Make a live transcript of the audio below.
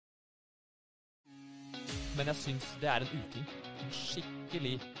men jeg synes det en uting. En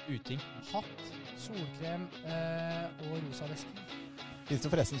skikkelig uting. Hatt, solkrem og rosa væske. Finnes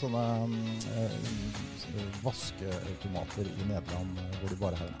det forresten sånne vaskeautomater i Nederland hvor du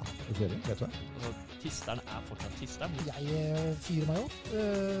bare har en app å kjøre, vet du det? Altså, tisteren fortsatt tisteren. Jeg fyrer meg opp,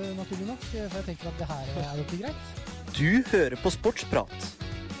 naturlig nok, for jeg tenker at det her jo ikke greit. Du hører på Sportsprat,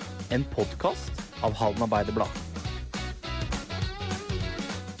 en podcast av Halden Arbeiderblad.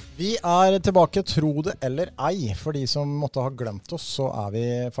 Vi tilbake, tro det eller ei. For de som måtte ha glemt oss, så vi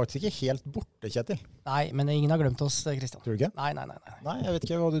faktisk ikke helt borte, Kjetil. Nei, men ingen har glemt oss, Kristian. Tror du ikke? Nei. Nei, jeg vet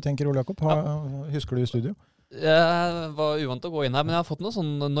ikke hva du tenker, Ole Jacob. Husker du i studio? Jeg var uvant til å gå inn her, men jeg har fått noe sånn,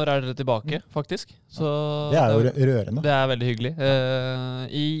 når dere tilbake, faktisk. Så det jo rørende. Det veldig hyggelig.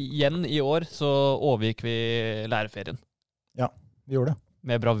 Igjen i år så overgikk vi lærerferien. Ja, vi gjorde det.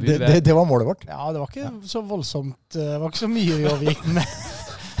 Med bravur. Det var målet vårt. Ja, det var ikke så voldsomt. Det var ikke så mye vi overgikk med.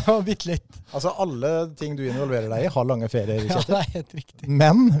 Det var bitte litt. Altså, alle ting du involverer deg i har lange ferier, Kjetil. Ja, det helt riktig.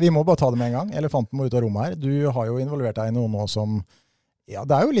 Men vi må bare ta det med en gang. Elefanten må ut av rommet her. Du har jo involvert deg i noe nå som... Ja,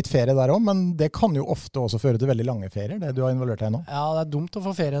 det jo litt ferie der også, men det kan jo ofte også føre til veldig lange ferier, det du har involvert deg i nå. Ja, det dumt å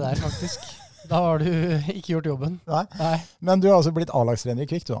få ferie der, faktisk. Da har du ikke gjort jobben. Nei. Men du har altså blitt A-lagstrener i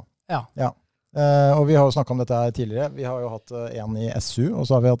Kvik, du da? Ja. Og vi har jo snakket om dette tidligere. Vi har jo hatt en i SU, og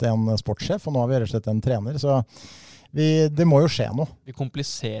så har vi hatt en sportssjef, og nå har vi rett og slett en trener, så... det må jo skje noe. Vi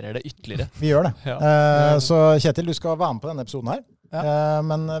kompliserer det ytterligere. Vi gjør det. Ja. Så Kjetil, du skal være med på denne episoden her. Ja.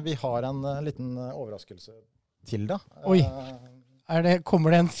 Men vi har en liten overraskelse til da. Oi,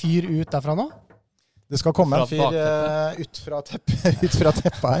 kommer det en fyr ut derfra nå? Det skal komme en fyr ut fra teppet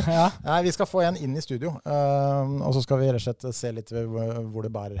her. Ja. Nei, vi skal få en inn i studio, og så skal vi rett og slett se litt hvor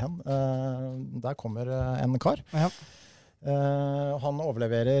det bærer hen. Der kommer en kar. Ja. Han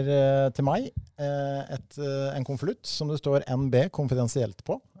overleverer til meg en konvolutt som det står NB konfidensielt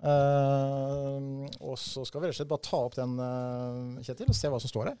på. Og så skal vi rett og slett bare ta opp den, Kjetil, og se hva som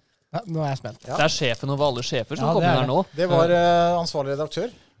står her. Ja, nå jeg spent. Ja. Det sjefen over alle sjefer som kommer her nå. Det var ansvarlig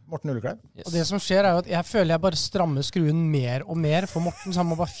redaktør, Morten Ullekleiv. Yes. Og det som skjer jo at jeg føler jeg bare strammer skruen mer og mer for Morten, så han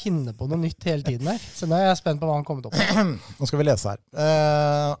må bare finne på noe nytt hele tiden her. Så nå jeg spent på hva han kommet opp med. Nå skal vi lese her.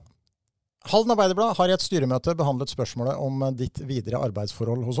 Halden Arbeiderblad har i et styremøte behandlet spørsmålet om ditt videre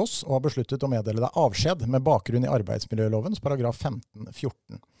arbeidsforhold hos oss, og har besluttet å meddele deg avskjed med bakgrunn i arbeidsmiljølovens paragraf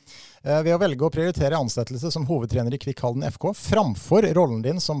 15-14. Ved å velge å prioritere ansettelse som hovedtrener i Kvik Halden FK framfor rollen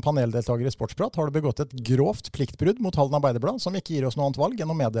din som paneldeltaker i Sportsprat, har du begått et grovt pliktbrudd mot Halden Arbeiderblad, som ikke gir oss noe annet valg enn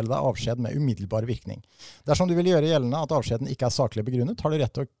å meddele deg avskjed med umiddelbar virkning. Dersom du vil gjøre gjeldende at avskjeden ikke saklig begrunnet, har du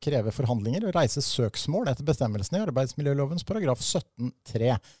rett til å kreve forhandlinger og reise søksmål etter bestemmelsene i arbeidsmiljølovens paragraf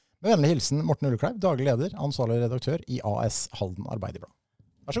 17-3. Med vennlig hilsen Morten Ullekleiv, daglig leder, ansvarlig redaktør i AS Halden Arbeiderblad.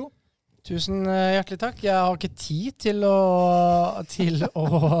 Vær så god. Tusen hjertelig takk. Jeg har ikke tid til å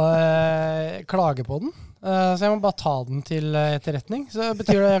klage på den, så jeg må bare ta den til etterretning. Så det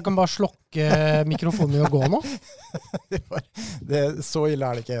betyr at jeg kan bare slokke mikrofonen og gå nå. Så ille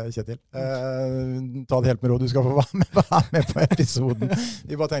det ikke, Kjetil. Ta det helt med ro, du skal få være med på episoden.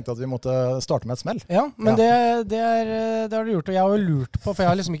 Vi bare tenkte at vi måtte starte med et smell. Ja, men det har du gjort, og jeg har jo lurt på, for jeg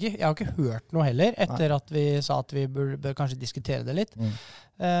har ikke hørt noe heller, etter at vi sa at vi bør kanskje diskutere det litt.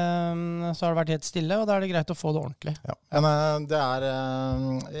 Så har det vært helt stille, og da det greit å få det ordentlig. Ja, men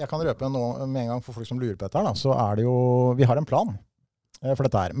jeg kan røpe nå med en gang for folk som lurer på dette her, da, så det jo, vi har en plan for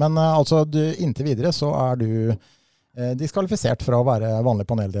dette her. Men altså, inntil videre så du diskvalifisert fra å være vanlig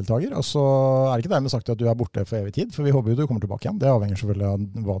paneldeltaker, og så det ikke dermed sagt at du borte for evig tid, for vi håper jo du kommer tilbake igjen. Det avhenger selvfølgelig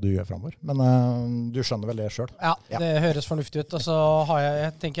av hva du gjør fremover. Men du skjønner vel det selv? Ja, det høres fornuftig ut. Og så har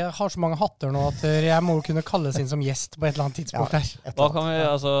jeg har så mange hatter nå at jeg må kunne kalles inn som gjest på et eller annet tidspunkt her.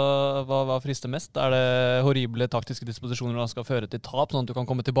 Hva frister mest? Det horrible taktiske disposisjoner som skal føre til tap, sånn at du kan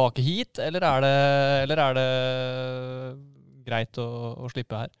komme tilbake hit, eller det greit å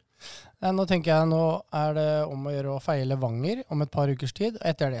slippe her? Nå tenker jeg, nå det om å gjøre å feie Levanger om et par ukers tid.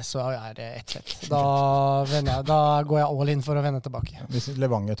 Etter det så det ett sett. Da går jeg all in for å vende tilbake. Hvis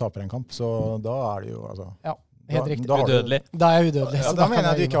Levanger taper en kamp, så da det jo altså... Ja, helt riktig. Udødelig. Da jeg udødelig. Ja, da mener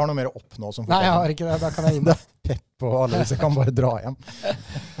jeg at du ikke har noe mer å oppnå som fotball. Nei, jeg har ikke det. Da kan jeg inn det. Pepp og alle disse kan bare dra hjem.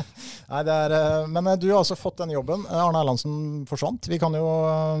 Nei, men du har altså fått den jobben. Arne Erlandsen forsvant. Vi kan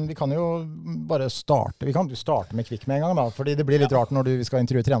jo bare starte. Vi kan jo starte med Kvik med en gang, da, fordi det blir litt rart når vi skal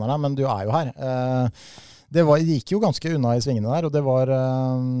intervjue trenerne, men du jo her. Det gikk jo ganske unna i svingene der, og det har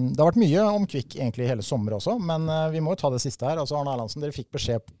vært mye om Kvik egentlig hele sommer også, men vi må jo ta det siste her. Altså, Arne Erlandsen, dere fikk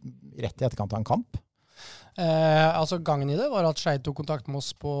beskjed rett i etterkant av en kamp. Gangen i det var at Skjedd tok kontakt med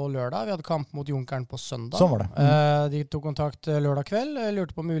oss på lørdag. Vi hadde kamp mot Junkeren på søndag. Sånn var det. De tok kontakt lørdag kveld,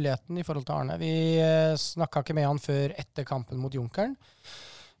 lurte på muligheten i forhold til Arne. Vi snakket ikke med han før etter kampen mot Junkeren.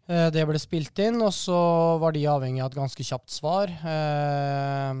 Det ble spilt inn, og så var de avhengig av et ganske kjapt svar.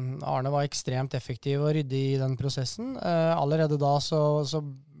 Arne var ekstremt effektiv og ryddig i den prosessen. Allerede da så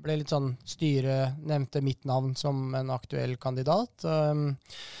ble litt sånn styret nevnte mitt navn som en aktuell kandidat.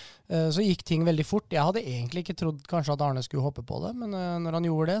 Så gikk ting veldig fort. Jeg hadde egentlig ikke trodd kanskje at Arne skulle hoppe på det, men når han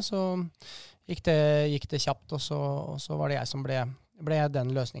gjorde det, så gikk det kjapt, og så var det jeg som ble den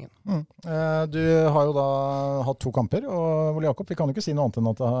løsningen. Du har jo da hatt 2 kamper, og Ole Jacob, vi kan jo ikke si noe annet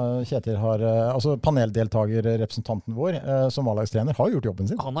enn at Kjetil har, altså paneldeltaker, representanten vår, som A-lagstrener, har gjort jobben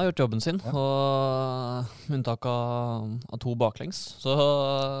sin. Han har gjort jobben sin, og unntak av 2 baklengs, så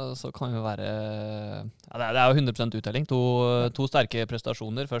kan jo være, det er jo 100% uttelling. 2 sterke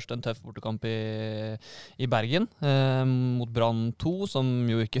prestasjoner. Først en tøff bortekamp i Bergen, mot Brann 2, som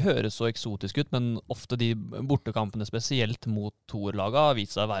jo ikke høres så eksotisk ut, men ofte de bortekampene spesielt mot toerlaga har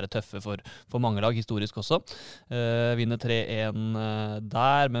vist seg å være tøffe for mange lag, historisk også. Vinner 3-1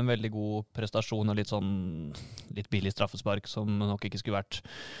 der, med en veldig god prestasjon og litt billig straffespark, som nok ikke skulle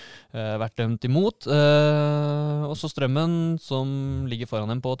vært dømt imot. Og så Strømmen, som ligger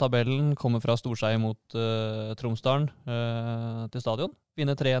foran dem på tabellen, kommer fra storseier mot Tromsdalen til stadion.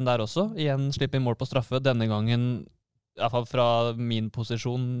 Vinner 3-1 der også. Igjen slipper inn mål på straffe. Denne gangen, i hvert fall fra min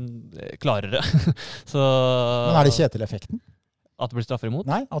posisjon, klarere. Men det Kjetil-effekten? At det blir straffer imot?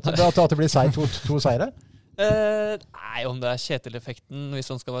 Nei, at det blir to seire? Nei, om det effekten, hvis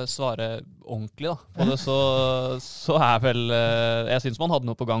man skal svare ordentlig da, på det, så vel jeg synes man hadde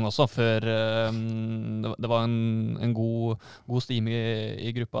noe på gang også, før det var en god stime i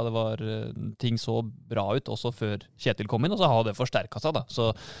gruppa. Det var ting så bra ut også før Kjetil kom inn, og så har det forsterket seg da. Så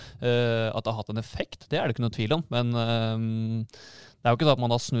at det har hatt en effekt, det det ikke noe tvil om, men det jo ikke sånn at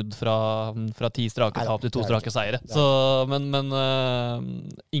man har snudd fra 10 strake tap til 2 strake seire. Så, men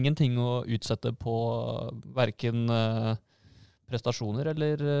ingenting å utsette på hverken prestasjoner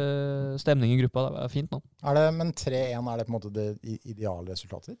eller stemning i gruppa. Det fint nå. Men 3-1, det på en måte det ideale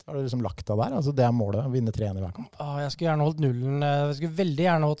resultatet ditt? Har du liksom lagt deg der? Altså det målet, å vinne 3-1 i hver kamp? Jeg skulle gjerne holdt nullen. Jeg skulle veldig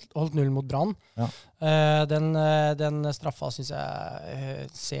gjerne holdt nullen mot Brann. Ja. Den straffa synes jeg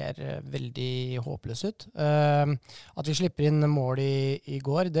ser veldig håpløs ut. At vi slipper inn mål i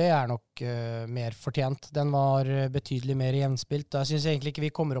går, det nok mer fortjent. Den var betydelig mer jevnspilt. Jeg synes egentlig ikke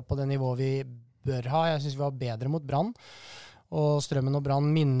vi kommer opp på det nivået vi bør ha. Jeg synes vi var bedre mot Brann. Og Strømmen og Brann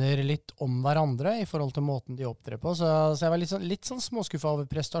minner litt om hverandre i forhold til måten de opptrer på. Så jeg var litt sånn småskuffa over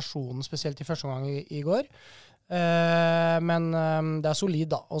prestasjonen, spesielt i første gang i går. Men det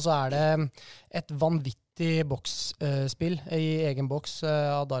solid da. Og så det et vanvittig boksspill i egen boks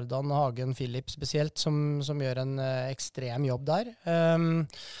av Dardan, Hagen, Philip spesielt, som gjør en ekstrem jobb der.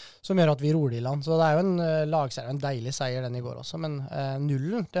 Som gjør at vi roer det i land. Så det jo en lagseier, en deilig seier den i går også, men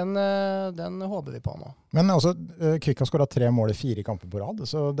nullen, den håper vi på nå. Men altså, Kvik har skåret 3 mål i 4 kamper på rad,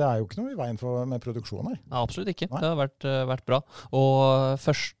 så det jo ikke noe i veien med produksjon her. Ja, absolutt ikke. Nei. Det har vært bra. Og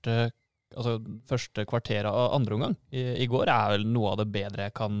første kvarter av andre omgang i går vel noe av det bedre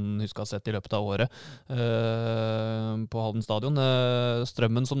jeg kan huske å ha sett i løpet av året på Halden stadion.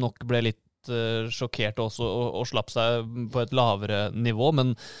 Strømmen som nok ble litt sjokkert også og slapp seg på et lavere nivå,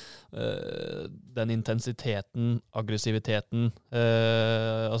 men den intensiteten, aggressiviteten, det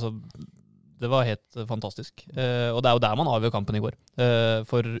var helt fantastisk. Og det jo der man avgjør kampen i går.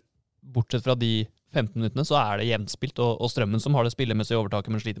 For bortsett fra de 15 minuttene, så det jevnspilt, og Strømmen som har det spillemessige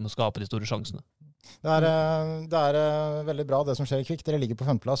overtaket, men sliter med å skape de store sjansene. Det veldig bra det som skjer i Kvik. Dere ligger på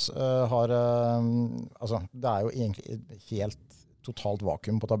 5. plass. Det jo egentlig helt totalt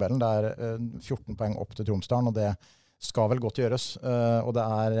vakuum på tabellen. Det 14 poeng opp til Tromsdalen, og det skal vel godt gjøres. Og det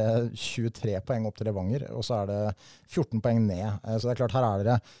 23 poeng opp til Levanger, og så det 14 poeng ned. Så det klart, her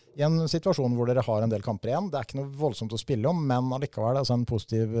dere i en situasjon hvor dere har en del kamper igjen. Det ikke noe voldsomt å spille om, men allikevel en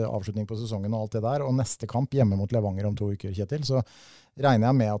positiv avslutning på sesongen og alt det der. Og neste kamp hjemme mot Levanger om 2 uker, Kjetil, så regner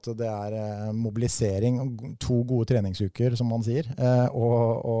jeg med at det mobilisering, 2 gode treningsuker, som man sier,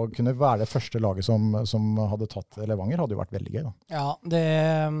 og kunne være det første laget som hadde tatt Levanger, hadde jo vært veldig gøy da. Ja,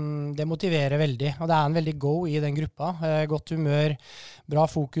 det motiverer veldig, og det en veldig go i den gruppa. Godt humør, bra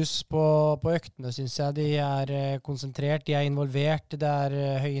fokus på øktene, synes jeg. De konsentrert, de involvert, det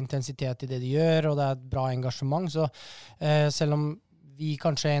høy intensitet i det de gjør, og det et bra engasjement, så selv om vi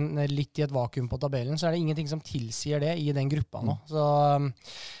kanskje litt i et vakuum på tabellen, så det ingenting som tilsier det i den gruppa nå. Så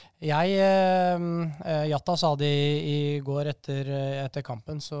Jatta sa det i går etter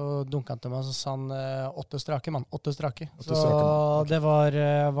kampen, så dunket han til meg og sa han 8 strake, mann. 8 strake. Så det var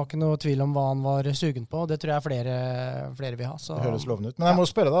ikke noe tvil om hva han var sugen på. Det tror jeg flere vil ha. Så. Det høres lovende ut. Men jeg må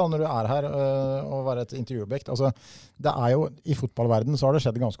spørre deg, når du er her og være et intervjuobjekt, altså, det er jo, i fotballverden så har det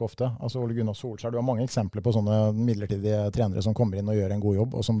skjedd ganske ofte. Altså Ole Gunnar Solskjær, du har mange eksempler på sånne midlertidige trenere som kommer inn og gjør en god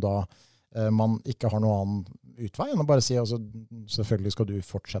jobb, og som da man ikke har noen annen utvei enn å bare si, altså, selvfølgelig skal du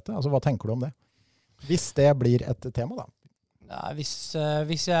fortsette. Altså, hva tenker du om det? Hvis det blir et tema, da? Ja, hvis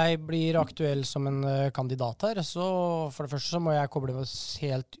jeg blir aktuell som en kandidat her, så for det første så må jeg koble meg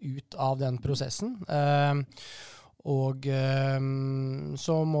helt ut av den prosessen. Og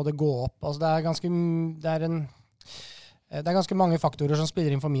så må det gå opp. Altså, det er ganske mange faktorer som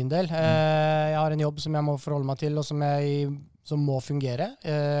spiller inn for min del. Jeg har en jobb som jeg må forholde meg til, og som må fungere,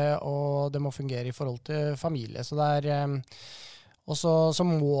 og det må fungere i forhold til familie. Så og så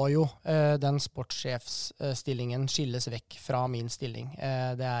må jo den sportssjefsstillingen skilles vekk fra min stilling.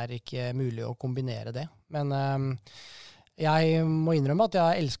 Det er ikke mulig å kombinere det. Men jeg må innrømme at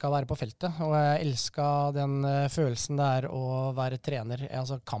jeg elsker å være på feltet, og jeg elsker den følelsen det er å være trener,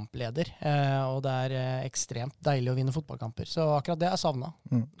 altså kampleder. Og det er ekstremt deilig å vinne fotballkamper. Så akkurat det er savnet.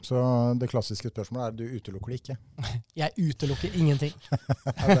 Så det klassiske spørsmålet er, du utelukker det ikke? Jeg utelukker ingenting.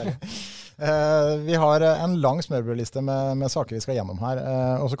 Vi har en lang smørbrødliste med saker vi skal gjennom her,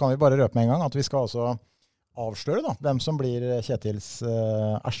 og så kan vi bare røpe med en gang at vi skal også avsløre da, hvem som blir Kjetils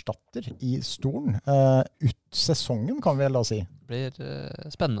erstatter i storen. Ut sesongen, kan vi vel da si. Det blir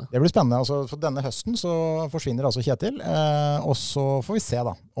spennende. Det blir spennende. Altså, for denne høsten så forsvinner altså Kjetil, og så får vi se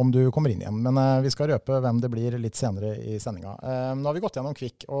da, om du kommer inn igjen. Men vi skal røpe hvem det blir litt senere i sendinga. Nå har vi gått gjennom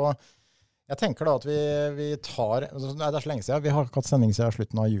Kvik, og jeg tenker da at vi tar, det er så lenge siden, vi har ikke hatt sending siden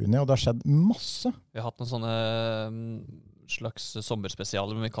slutten av juni, og det har skjedd masse. Vi har hatt noen sånne slags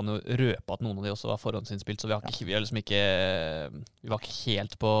sommerspesialer, men vi kan jo røpe at noen av de også var forhåndsinnspilt, så vi var ikke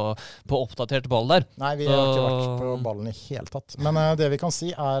helt på oppdatert ball der. Nei, vi har ikke vært på ballen i helt tatt. Men det vi kan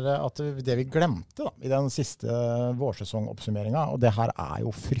si er at det vi glemte da, i den siste vårsesongoppsummeringen, og det her er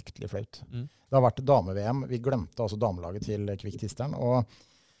jo fryktelig flaut. Det har vært dame-VM, vi glemte altså damelaget til Kvik Tisteren, og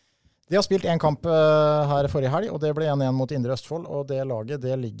de har spilt en kamp her forrige helg, og det ble 1-1 mot Indre Østfold, og det laget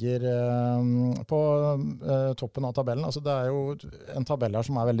det ligger på toppen av tabellen. Altså, det er jo en tabell her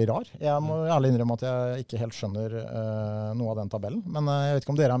som er veldig rar. Jeg må ærlig innrømme at jeg ikke helt skjønner noe av den tabellen, men jeg vet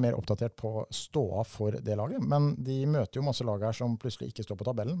ikke om dere er mer oppdatert på ståa for det laget. Men de møter jo masse lag her som plutselig ikke står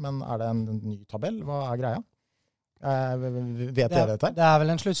på tabellen, men er det en ny tabell? Hva er greia? Vet dere dette her? Det er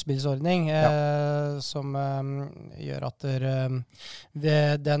vel en sluttspillsordning som gjør at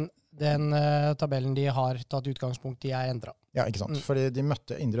den tabellen de har tatt utgangspunkt i er endret. Ja, ikke sant. Fordi de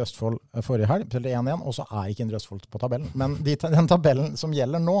møtte Indre Østfold forrige helg, til 1-1, og så er ikke Indre Østfold på tabellen. Men den tabellen som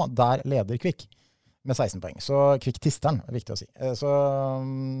gjelder nå, der leder Kvik med 16 poeng. Så Kvik Tisteren er viktig å si. Så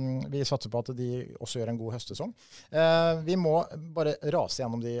vi satser på at de også gjør en god høstsesong. Vi må bare rase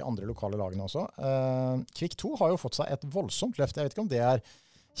gjennom de andre lokale lagene også. Kvik 2 har jo fått seg et voldsomt løft. Jeg vet ikke om det er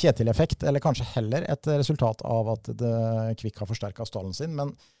Kjetil-effekt, eller kanskje heller et resultat av at Kvik har forsterket stallen sin,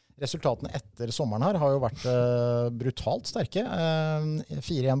 men resultatene etter sommeren her har jo vært brutalt sterke.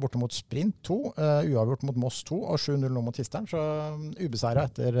 4-1 borte mot Sprint 2, uavgjort mot Moss 2 og 7-0 nå mot Tisteren, så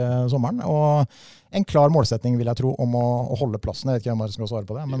ubeseiret etter sommeren. Og en klar målsetning vil jeg tro om å holde plassen. Jeg vet ikke om jeg skal svare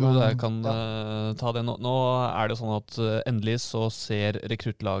på det. Men, jo, jeg kan ta det. Nå er det jo sånn at endelig så ser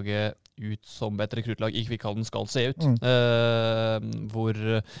rekruttlaget ut som et rekruttlag i Kvikkhallen skal se ut, hvor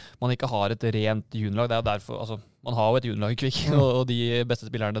man ikke har et rent juniorlag. Det er derfor, altså, man har jo et juniorlag i Kvik, og de beste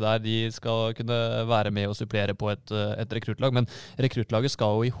spillerne der, de skal kunne være med og supplere på et rekruttlag, men rekruttlaget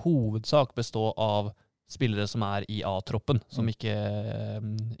skal jo i hovedsak bestå av spillere som er i A-troppen, som ikke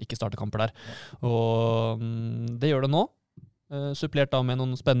starter kamper der. Og det gjør det nå. Supplert da med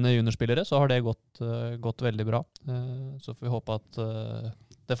noen spennende juniorspillere, så har det gått veldig bra. Så får vi håpe at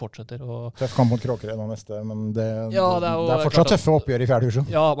det fortsetter. Tøff kamp mot Kråkerøy nå neste, men det er fortsatt tøffe oppgjør i fjerde divisjon.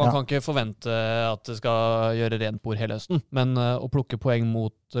 Ja, man kan ikke forvente at det skal gjøre rent bord hele høsten, men å plukke poeng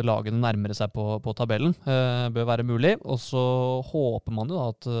mot lagene nærmere seg på tabellen bør være mulig, og så håper man jo da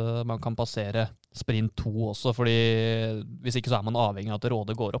at man kan passere Sprint 2 også, fordi hvis ikke så er man avhengig av at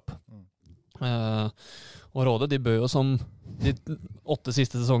Råde går opp. Og Råde, de bør jo som de 8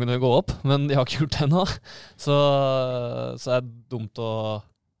 siste sesongene gå opp, men de har ikke gjort det ennå. Så er det dumt å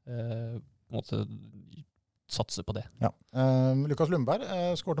måtte satse på det. Ja. Lukas Lundberg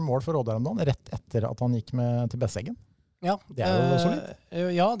skårte mål for Råde her om dagen, rett etter at han gikk til Besseggen. Ja, Det er jo solid.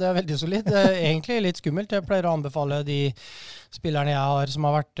 Ja, det er veldig solid. Det er egentlig litt skummelt. Jeg pleier å anbefale de spillerne jeg har som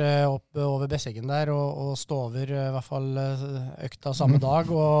har vært opp over Besseggen der, og stå over i hvert fall økta samme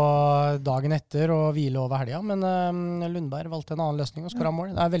dag og dagen etter og hvile over helga. Men Lundberg valgte en annen løsning og skåret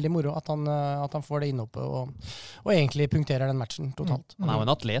mål. Det er veldig moro at han får det innoppe og egentlig punkterer den matchen totalt. Han er jo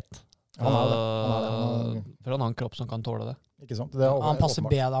en atlet. Han er det. For han har en kropp som kan tåle det. Ikke sant? Han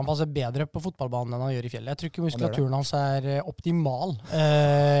passer bedre på fotballbanen enn han gjør i fjellet. Jeg tror ikke muskulaturen hans er optimal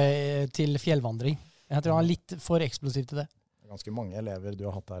til fjellvandring. Jeg tror han er litt for eksplosiv til det. Ganske mange elever du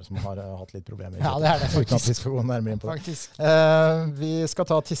har hatt her som har hatt litt problemer. Ja, det er det Uten at vi skal gå nærmere inn på det. Vi skal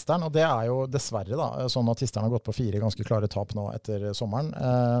ta tisteren, og det er jo dessverre da, sånn at tisteren har gått på 4 ganske klare tap nå etter sommeren.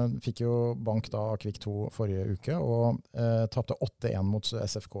 Fikk jo bank da av Kvik 2 forrige uke, og tapte 8-1 mot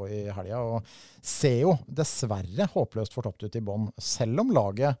SFK i helga, og ser jo dessverre håpløst fortapt ut i bånd, selv om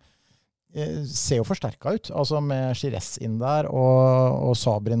laget ser jo forsterket ut, altså med Gires inn der, og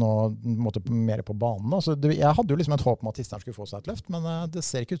Sabri nå måtte mer på banen. Altså, jeg hadde jo liksom et håp om at tisteren skulle få seg et løft, men det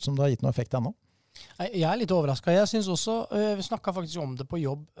ser ikke ut som det har gitt noe effekt ennå. Jeg er litt overrasket. Jeg synes også, vi snakket faktisk om det på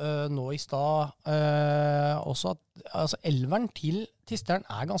jobb nå i stad, også at altså, elveren til tisteren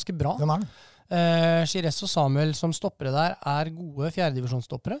er ganske bra. Den er det. Gires og Samuel som stoppere der er gode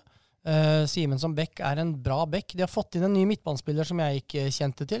fjerdedivisjonsstoppere. Simen som Beck er en bra Beck. De har fått inn en ny midtbanespiller som jeg ikke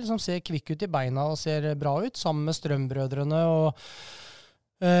kjente til, som ser kvikk ut i beina og ser bra ut, sammen med Strømbrødrene og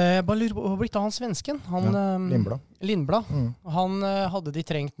jeg bare lurer på hva blitt av han svensken. Lindblad. Han hadde de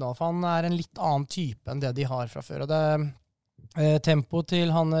trengt nå, for han er en litt annen type enn det de har fra før. Og det tempo til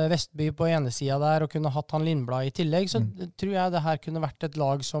han Vestby på ene siden der, og kunne hatt han Lindblad i tillegg, så tror jeg det her kunne vært et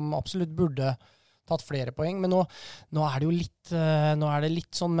lag som absolutt burde tatt flere poeng, men nå er det jo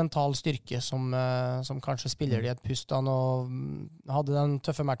litt sånn mental styrke som kanskje spiller de et pust. Da nå hadde den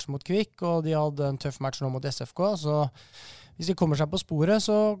tøffe matchen mot Kvik, og de hadde en tøff match nå mot SFK, så hvis de kommer seg på sporet,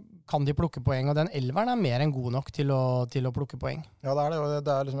 så kan de plukke poeng, og den elveren er mer enn god nok til å plukke poeng. Ja, det er det, og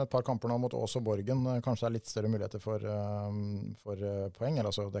det er liksom et par kamper nå mot Ås og Borgen. Kanskje det er litt større muligheter for poeng.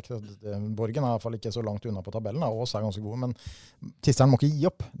 Altså, Borgen er i hvert fall ikke så langt unna på tabellen, Ås er ganske gode, men tisteren må ikke gi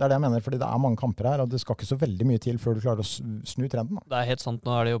opp. Det er det jeg mener, fordi det er mange kamper her, og det skal ikke så veldig mye til før du klarer å snu trenden. Da. Det er helt sant,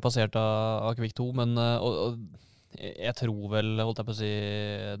 nå er det jo passert av Kvik 2, men jeg tror vel, holdt jeg på å si,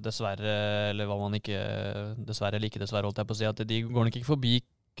 dessverre, eller hva man ikke dessverre eller ikke dessverre, holdt jeg på å si, at de går nok ikke forbi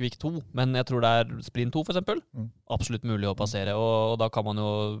Kvik 2, men jeg tror det er sprint 2 for eksempel. Absolutt mulig å passere, og da kan man jo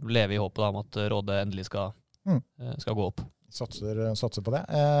leve i håpet om at Rådet endelig skal gå opp. Satser på det.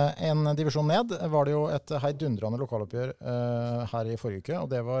 En divisjon ned var det jo et heidundrende lokaloppgjør her i forrige uke,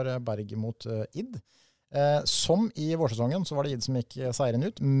 og det var Berg mot Id. Som i vårsesongen så var det Id som gikk seieren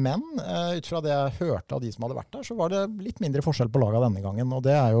ut, men ut fra det jeg hørte av de som hadde vært der, så var det litt mindre forskjell på laget denne gangen, og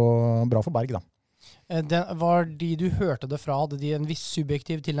det er jo bra for Berg da. Var de du hørte det fra, hadde de en viss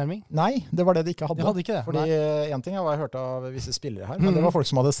subjektiv tilnærming? Nei, det var det de ikke hadde. De hadde ikke det? Fordi en ting er hva jeg hørte av visse spillere her, men det var folk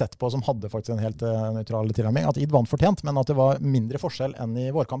som hadde sett på, som hadde faktisk en helt nøytral tilnærming, at Id vant fortjent, men at det var mindre forskjell enn i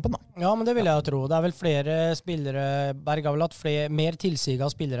vårkampen da. Ja, men det vil jeg jo tro. Det er vel flere spillere, Berg har vel hatt mer tilsig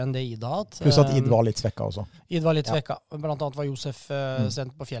av spillere enn det Id har hatt. Pluss at Id var litt svekka også. Id var litt svekka. Blant annet var Josef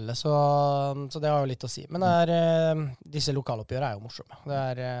sendt på fjellet, så det har jo litt å si. Men disse lokaloppgjørene er jo morsomme.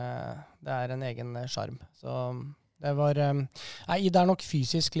 Det er en egen skjerm. Så det var Id er nok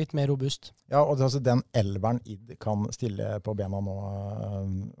fysisk litt mer robust. Ja, og altså, den elveren Id kan stille på bena nå,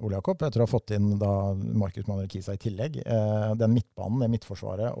 Ole Jacob, etter å ha fått inn da Markus Manuel Kisa i tillegg. Den midtbanen, det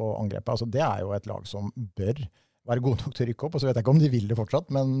midtforsvaret og angrepet, altså, det er jo et lag som bør være gode nok til å rykke opp, og så vet jeg ikke om de vil det fortsatt,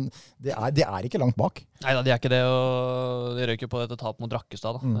 men det er ikke langt bak. Neida, de er ikke det, og de røyker på dette tap mot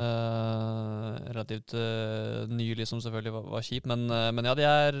Rakkestad da. Relativt nylig som selvfølgelig var kjip, men ja, de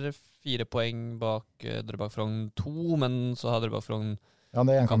er 4 poeng bak Drøbak Frogn 2, men så har Drøbak Frogn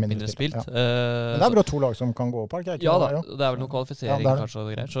kamp mindre spilt. Ja. Men det er bra 2 lag som kan gå opp, ikke? Ja da, det er vel noe kvalifisering kanskje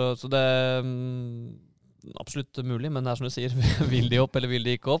og greier, så det absolutt mulig, men det er som du sier, vil de opp eller vil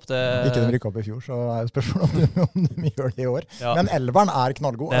de ikke opp? Ikke de rykket opp i fjor, så er det spørsmålet om de gjør det i år. Ja. Men elveren er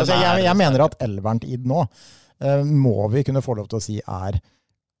knallgod. Altså, jeg mener at elveren til Id nå må vi kunne få lov til å si er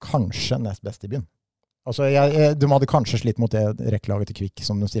kanskje nest best i byen. Altså, de hadde kanskje slitt mot det rekkelaget til Kvik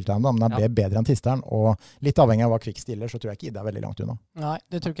som de stilte dem, men det er bedre enn tisteren, og litt avhengig av hva Kvik stiller, så tror jeg ikke Id er veldig langt unna. Nei,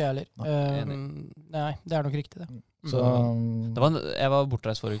 det tror ikke jeg heller. Nei, det er nok riktig det. Så, jeg var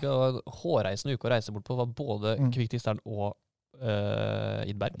bortreist forrige uke, og hårreisende uke å reise bort på var både Kvik, tisteren og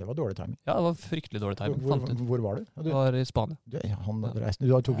Idberg. Det var dårlig timing. Ja, det var fryktelig dårlig timing. Hvor var du? Du var i Spania. Du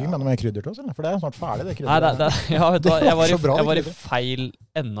tok ikke med noe krydder til oss, eller? For det er snart ferdig, det krydderet. Nei, ja, vet du hva, jeg var i feil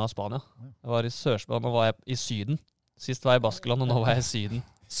ende av Spania. Jeg var i Sør-Spania, nå var jeg i Syden. Sist var jeg i Baskeland, og nå var jeg i Syden.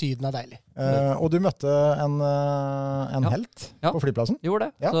 Syden er deilig. Og du møtte en helt på flyplassen? Gjorde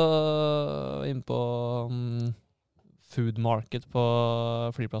det. Ja. Så inn på food market på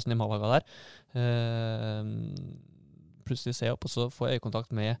flyplassen i Malaga der. Plutselig ser jeg opp, og så får jeg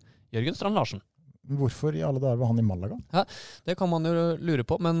øyekontakt med Jørgen Strand Larsen. Hvorfor i alle dager var han i Malaga? Ja, det kan man jo lure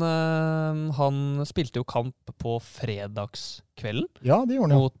på, men han spilte jo kamp på fredagskvelden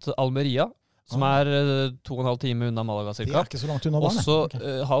mot Almeria, som er 2,5 timer unna Malaga cirka. Det er ikke så langt unna der. Og så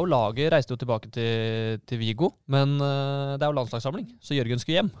har jo laget reist jo tilbake til Vigo, men det er jo landslagssamling, så Jørgen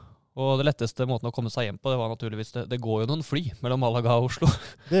skulle hjem. Og det letteste måten å komme seg hjem på, det var naturligvis det går jo noen fly mellom Malaga og Oslo.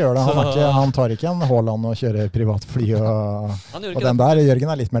 Det gjør det. Han tar ikke en Haaland og kjører privatfly og den der.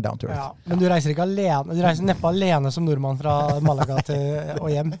 Jørgen er litt mer down to earth. Ja, men du reiser ikke alene. Du reiser neppe alene som nordmann fra Malaga og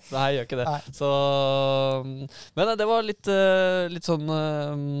hjem. Nei, jeg gjør ikke det. Nei. Så, men det var litt sånn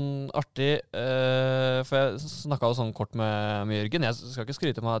artig, for jeg snakket jo sånn kort med Jørgen. Jeg skal ikke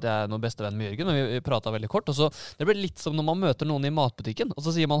skryte med at jeg er noen bestevenn med Jørgen, men vi pratet veldig kort. Og så, det ble litt som når man møter noen i matbutikken, og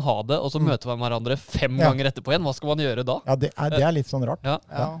så sier man ha det, og så møter man hverandre 5 ganger etterpå igjen. Hva skal man gjøre da? Ja, det er litt sånn rart. Ja.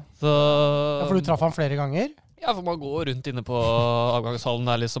 For du traff han flere ganger? Ja, for man går rundt inne på avgangshallen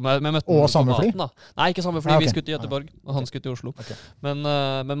der liksom. Og samme fly? Nei, ikke samme fly. Vi skulle til Göteborg, og han skulle til Oslo. Okay. Men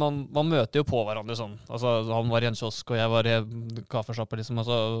man møter jo på hverandre sånn. Altså, han var i en kiosk, og jeg var i en kaffesjappe, liksom,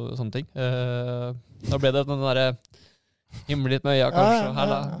 altså sånne ting. Da ble det den derre himmel litt med øya,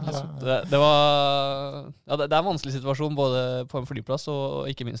 kanskje. Det er en vanskelig situasjon både på en flyplass og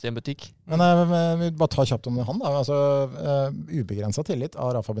ikke minst i en butikk. Men vi bare tar kjapt om han da. Altså, ubegrenset tillit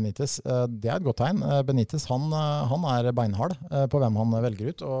av Rafa Benitez, det er et godt tegn. Benitez, han er beinhard på hvem han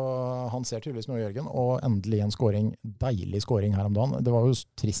velger ut, og han ser tydeligvis noe, Jørgen, og endelig en deilig scoring her om dagen. Det var jo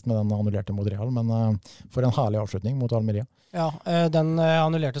trist med den annullerte mot Real, men for en herlig avslutning mot Almeria. Ja, den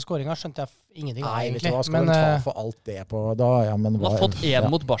annullerte scoringen skjønte jeg ingenting av, egentlig. Nei, vet du hva, skal du ta for alt det på da? Ja, men man har fått en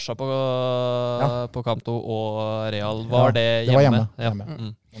mot Barca på Camp Nou og Real. Var det hjemme? Det var hjemme.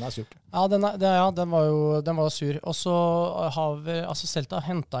 Den er surt. Ja, den var sur. Og så har Celta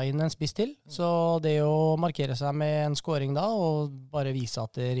hentet inn en spiss til, så det å markere seg med en scoring da, og bare vise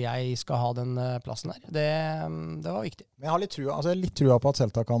at jeg skal ha den plassen der, det var viktig. Men jeg har litt trua på at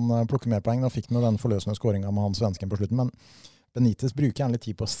Celta kan plukke mer poeng. Nå fikk den den forløsende scoringen med han svensken på slutten, men Benitez bruker gjerne litt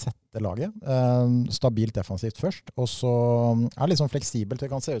tid på å sette laget. Stabilt defensivt først, og så er det litt sånn fleksibelt.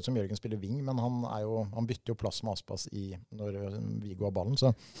 Det kan se ut som Jørgen spiller ving, men han bytter jo plass med Aspas når Vigo har ballen.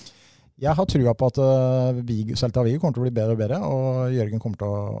 Så jeg har trua på at Celta Vigo kommer til å bli bedre og bedre, og Jørgen kommer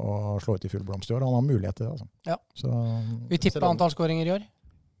til å slå ut i full blomst i år. Han har mulighet til det. Altså. Ja. Så, vi tipper antall skåringer i år?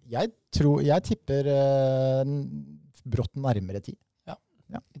 Jeg tipper brått nærmere 10. Ja.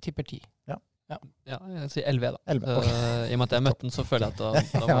 Jeg tipper 10. Ja, jeg sier 11 da. 11, okay. I og med at jeg møtte den, så føler jeg at da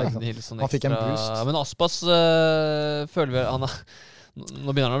var det en sånn ekstra. Han fikk en boost. Men Aspas føler vi,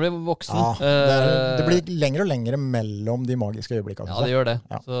 nå begynner han å bli voksen. Ja, det blir lengre og lengre mellom de magiske øyeblikkene. Ja, det gjør det.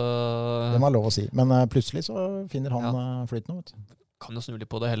 Ja. Så det må lov å si. Men plutselig så finner han flyten nå, vet du. Kan jo snu litt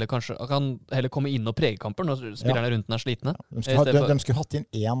på det heller, kanskje. Han kan heller komme inn og prege kamper når spillerne rundt den er slitne. Ja, de skulle hatt inn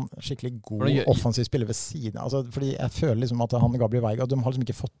en skikkelig god offensiv spiller ved siden. Altså, fordi jeg føler liksom at han Gabriel Veiga, de har liksom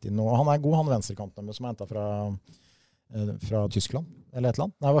ikke fått inn noe. Han er god, han venstrekanten som er hentet fra Tyskland, eller et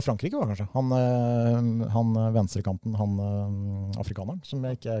eller annet. Nei, det var Frankrike var kanskje. Han venstrekanten, han afrikaneren, som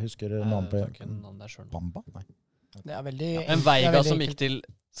jeg ikke husker navnet på. Bamba? Nei. Det er veldig... En Veiga som gikk til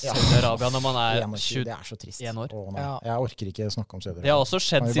Saudi-Arabia når man er 21 år. Jeg orker ikke snakke om Saudi-Arabia. Det har også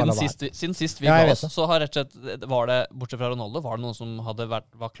skjedd siden sist vi ga oss. Så har rett og slett, bortsett fra Ronaldo, var det noen som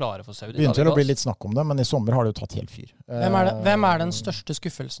var klare for Saudi? Begynte å bli litt snakk om det, men i sommer har det jo tatt helt fyr. Hvem er den største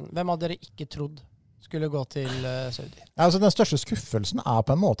skuffelsen? Hvem har dere ikke trodd skulle gå til Saudi? Ja, altså den største skuffelsen er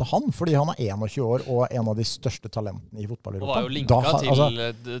på en måte han, fordi han er 21 år og en av de største talentene i fotball-Europa. Og var jo linka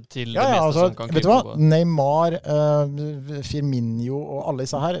til det meste som kan vet du hva? Neymar, Firmino og alle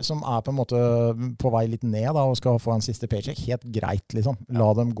disse her, som er på en måte på vei litt ned da, og skal få en siste paycheck, helt greit liksom. La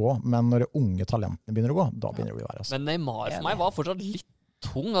dem gå. Men når de unge talentene begynner å gå, da begynner det å bli verre. Altså. Men Neymar for meg var fortsatt litt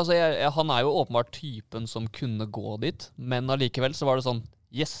tung. Altså, han er jo åpenbart typen som kunne gå dit, men allikevel så var det sånn,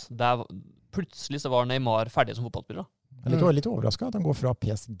 yes, plutselig så var Neymar ferdig som fotballspiller. Jeg er litt overrasket at han går fra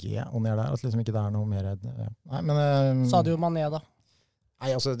PSG og ned der, at liksom ikke det er noe mer... Nei, men... Sa du jo Mané da? Nei,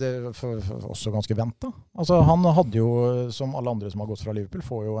 altså det er også ganske vent da. Altså han hadde jo, som alle andre som har gått fra Liverpool,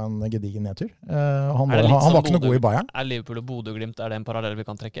 får jo en gedigen nedtur. Han var ikke noe god i Bayern. Er Liverpool og Bodø-Glimt, er det en parallell vi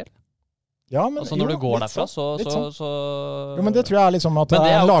kan trekke? Ja, men, altså når du går derfra, så... Jo, men det tror jeg er liksom at det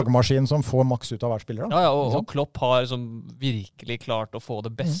er en lagmaskin som får maks ut av hver spiller. Da. Ja, og Klopp har liksom virkelig klart å få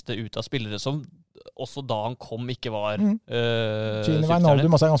det beste ut av spillere som også da han kom ikke var Gini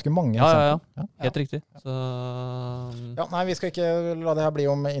Wijnaldum, altså ganske mange. Ja. Helt riktig. Så Ja, nei, vi skal ikke la det her bli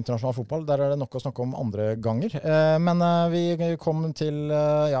om internasjonal fotball. Der er det nok å snakke om andre ganger. Men vi kom til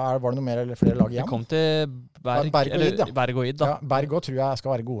var det noe mer eller flere lag igjen? vi kom til Berg og Id, ja. Berg og Id, da. Ja, Berg også tror jeg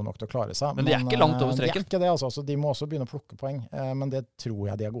skal være gode nok til å klare seg. Men de er ikke langt over streken. De er ikke det, altså. Så de må også begynne å plukke poeng. Men det tror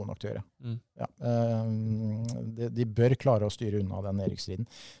jeg de er gode nok til å gjøre. Ja. De bør klare å styre unna den nedrykksstriden.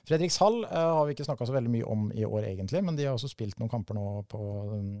 Fredrikshall har vi ikke snakket så veldig mye om i år egentlig, men de har også spilt noen kamper nå på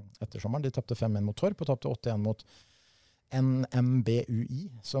ettersommeren. De tappte 5-1 mot Torp og tappte 8-1 mot NMBUI,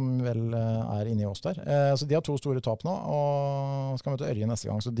 som vel inne i oss der. Så de har 2 store tap nå, og skal møte Ørje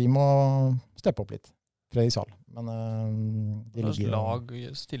neste gang, så de må steppe opp litt. Fredrikshall. Men de ligger lag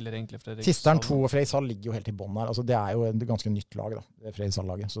stiller egentlig Fredrikshall. Sisteren 2 og Fredrikshall ligger jo helt i bånn her. Altså, det er jo et ganske nytt lag, da, det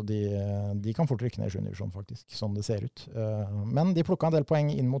Fredrikshall-laget. Så de kan fort rykke ned i 7. divisjon, faktisk, sånn det ser ut. Men de plukket en del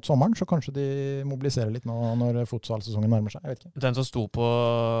poeng inn mot sommeren, så kanskje de mobiliserer litt nå når futsal-sesongen nærmer seg. Jeg vet ikke. Den som sto på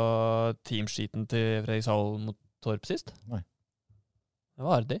teamsheeten til Fredrikshall mot Torp sist? Nei. Det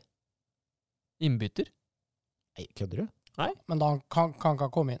var Ardi. Innbytter. Nei, kødder du? Nei. Men da kan ikke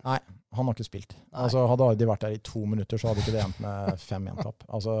komme inn. Nei, han har ikke spilt. Altså, hadde Ardi vært der i 2 minutter, så hadde ikke det endt med 5-1-tapp.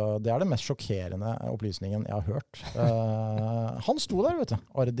 Altså, det er det mest sjokkerende opplysningen jeg har hørt. Han sto der, vet du.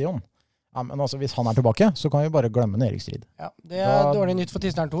 Ardion. Ja, men altså, hvis han er tilbake, så kan vi bare glemme nedrykksstrid. Ja, det er dårlig nytt for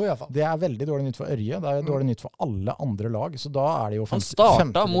Tisteren 2 i hvert fall. Det er veldig dårlig nytt for Ørje. Det er dårlig nytt for alle andre lag. Så da er det jo Han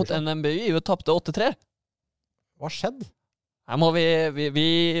starta mot NMBI og tappte 8-3. Hva skjedde? Her må vi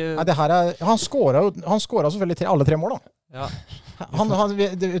Nei, det her han skåret selvfølgelig alle 3 mål, da. Ja.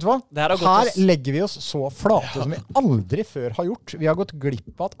 Vet du hva? Her legger vi oss så flate som vi aldri før har gjort. Vi har gått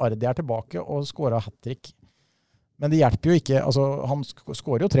glipp av at Ardi er tilbake og skåret hat-trick. Men det hjelper jo ikke, altså han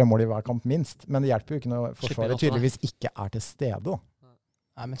skårer jo 3 mål i hver kamp minst, men det hjelper jo ikke når forsvaret tydeligvis ikke er til stede, da.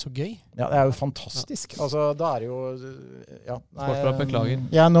 Nei, men så gøy. Ja, det er jo fantastisk. Altså, da er det jo... Ja, Sportsbra, beklager.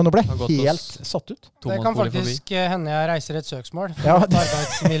 Ja, nå ble jeg helt satt ut. Det kan faktisk hende jeg reiser et søksmål for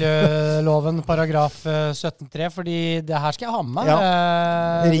arbeidsmiljøloven paragraf 17.3, fordi det her skal jeg ha med meg. Ja.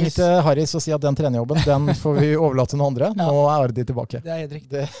 Ring til Harris og si at den trenerjobben, den får vi overlate til noen andre. Nå er Ardi tilbake. Det er helt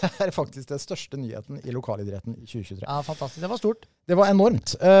riktig. Det er faktisk den største nyheten i lokalidretten i 2023. Ja, fantastisk. Det var stort. Det var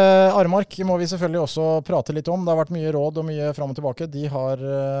enormt. Armark må vi selvfølgelig også prate litt om. Det har vært mye råd og mye fram og tilbake. De har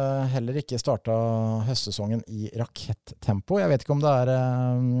heller ikke startet høstsesongen i rakettempo. Jeg vet ikke om det er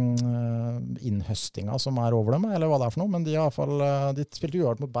innhøstinga som er over dem, eller hva det er for noe, men de har i hvert fall, de spilte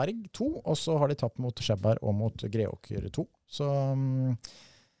uavgjort mot Berg 2, og så har de tapt mot Skjebberg og mot Greåker 2. Så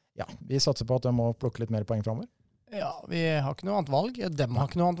ja, vi satser på at de må plukke litt mer poeng fremover. Ja, vi har ikke noe annet valg. Dem har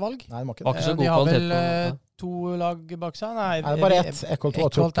ikke noe annet valg. Nei, de har ikke det. De har vel 2 lag bak seg? Nei, det er bare ett. Ekkolt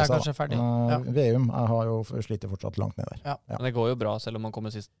er kanskje ferdig. VM har jo sliter fortsatt langt ned der. Ja. Men det går jo bra, selv om man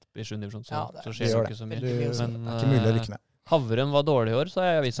kommer sist i 7. divisjon, så skjer det ikke så mye. Det er ikke mulig å rykke ned. Havren var dårlig i år, så har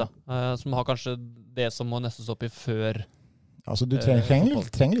jeg vist, som har kanskje det som må nestes opp i før. Altså, du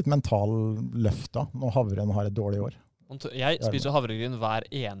trenger litt mental løft da, når Havren har et dårlig år. Jeg spiser jo havregryn hver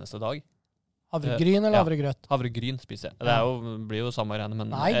eneste dag. Havregryn eller havregrøt? Havregryn spiser jeg. Det blir jo samme greiene, men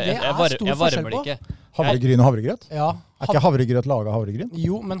nei, det er jeg varmer det ikke. Havregryn og havregrøt? Ja. Er ikke havregrøt laget havregryn?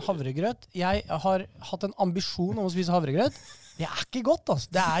 Jo, men havregrøt, jeg har hatt en ambisjon om å spise havregrøt. Det er ikke godt,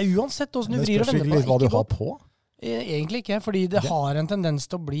 altså. Det er uansett hvordan du vrir og vender på. Det spørs ikke litt hva du har på? Egentlig ikke, fordi det har en tendens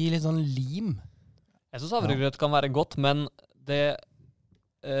til å bli litt sånn lim. Jeg synes havregrøt kan være godt, men det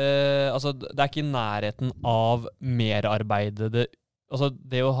er ikke i nærheten av merarbeidet Altså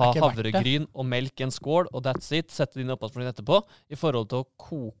det å ha havregryn og melk i en skål, og that's it, sette det inn i oppvaskmaskinen etterpå, i forhold til å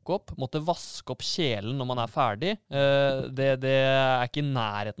koke opp, måtte vaske opp kjelen når man er ferdig, det er ikke i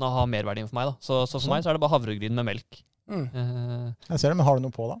nærheten av å ha merverdien for meg da. Så for meg så er det bare havregryn med melk. Jeg ser det, men har du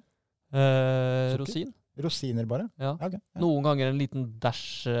noe på da? Rosin. Rosiner bare? Ja. Okay, ja. Noen ganger en liten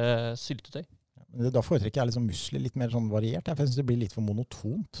dash syltetøy. Da foretrekker jeg liksom musli litt mer sånn variert. Jeg synes det blir litt for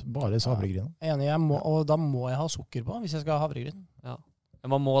monotont, bare havregryn. Enig, og da må jeg ha sukker på hvis jeg skal ha havregryn. Ja.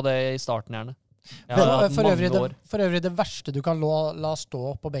 Men man må det i starten gjerne. For øvrig det verste du kan la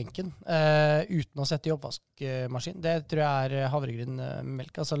stå på benken uten å sette i oppvaskmaskin, det tror jeg er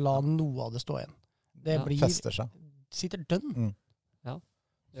havregrynmelk. Altså la noe av det stå igjen. Det fester seg. Sitter dønn. Ja.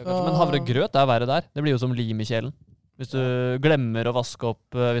 Men havregrøt er verre der. Det blir jo som lim i kjelen. Hvis du glemmer å vaske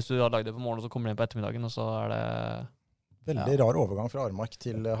opp, hvis du har lagd det på morgenen, så kommer det inn på ettermiddagen, og så er det... Veldig rar overgang fra armark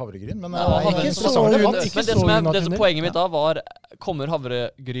til havregryn. Men, det som poenget mitt da var, kommer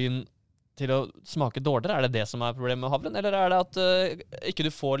havregryn til å smake dårligere? Er det det som er problemet med havren? Eller er det at ikke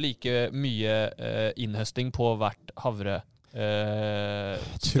du får like mye innhøsting på hvert havre?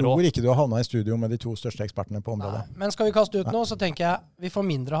 Tror ikke du har havnet i studio med de 2 største ekspertene på området. Nei. Men skal vi kaste ut nå, så tenker jeg vi får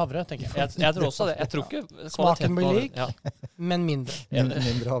mindre havre, tenker jeg. Jeg tror også det. Jeg tror ikke Smaken blir lik, ja. men mindre.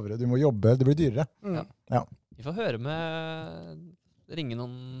 Mindre havre. Du må jobbe, det blir dyrere. Ja. Vi får høre med ringe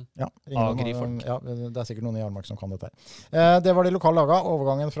noen Agri-folk. Ja, det er sikkert noen i Armark som kan dette. Det var de lokale laga.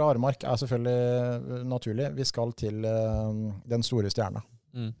 Overgangen fra Armark er selvfølgelig naturlig. Vi skal til den store stjerna.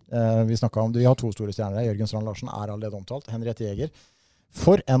 Vi snakket om, vi har 2 store stjerner. Jørgen Strand Larsen er allerede omtalt. Henriette Jæger.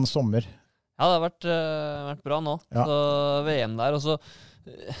 For en sommer. Ja, det har vært bra nå. Ja. Så VM der, og så...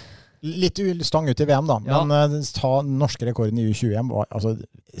 Litt stang ut i VM da, men ta norske rekorden i U21 var altså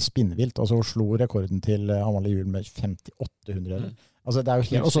spinnvilt. Altså hun slo rekorden til Amalie Juel med 5800. Altså det er jo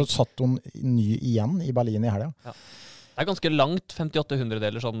helt, og så satt hun ny igjen i Berlin i helga. Ja. Det er ganske langt,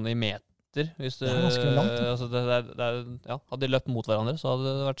 5800-deler sånn i meter. Hvis det er ganske langt. Altså hadde de løpt mot hverandre, så hadde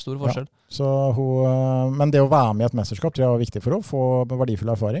det vært stor forskjell. Ja, så men det å være med i et mesterskap tror jeg var viktig for henne, få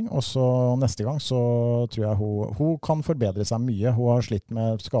verdifull erfaring. Og så neste gang så tror jeg hun kan forbedre seg mye. Hun har slitt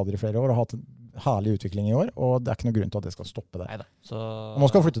med skader i flere år og har hatt en herlig utvikling i år, og det er ikke noe grunn til at det skal stoppe der. Neida, så... Og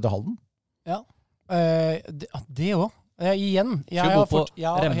nå skal hun flytte til Halden. Ja, det også. Igjen. Skal du bo på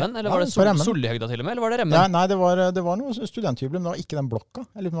Remmen, eller var det Solhøgda til og med, eller var det Remmen? Nei, det var noen studenthybler, men det var ikke den blokka,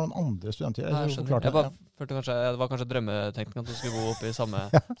 eller noen andre studenthybler. Det var kanskje drømmeteknikken at du skulle bo oppe i samme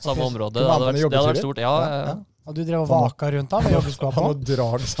område. Det hadde vært stort. Ja. Og du drev og vaka rundt da med joggeskoa på? Han og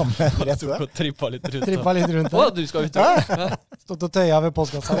drag sammen rett ved. Trippa litt rundt. Trippa litt rundt. Å, du skal ut. Stått og tøya ved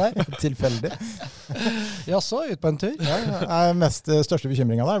postkassa der. Tilfeldig. Ja, så ut på en tur. Største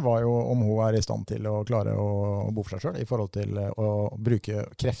bekymringen der var jo om hun er i stand til å klare å bo for seg selv, i forhold til å bruke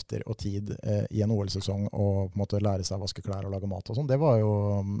krefter og tid i en OL-sesong og på en måte lære seg å vaske klær og lage mat og sånn. Det var jo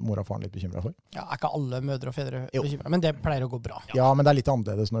mor og faren litt bekymret for. Ja, er ikke alle mødre og fedre bekymret, men det pleier å gå bra. Ja, men det er litt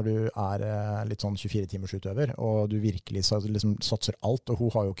annerledes når du er litt sånn 24-timers utøver, og du virkelig liksom satser alt, og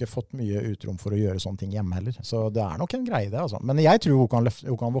hun har jo ikke fått mye utrom for å gjøre sånne ting hjemme heller. Så det er nok en greie det, altså. Men jeg tror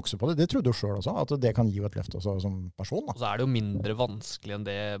hun kan vokse på det. Det trodde hun selv også, at det kan gi et løft også som person. Da. Og så er det jo mindre vanskelig enn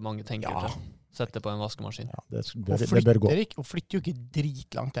det mange tenker til. Sette på en vaskemaskin. Ja, det bør gå. Og flytter jo ikke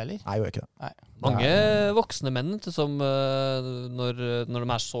dritlangt heller. Nei, jo ikke det. Nei. Mange voksne menn som når de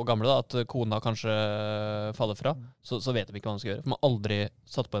er så gamle da, at kona kanskje faller fra, så vet de ikke hva de skal gjøre. For man har aldri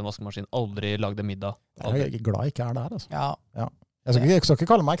satt på en vaskemaskin, aldri lagd en middag. Jeg er glad jeg ikke er der, altså. Ja. Jeg skal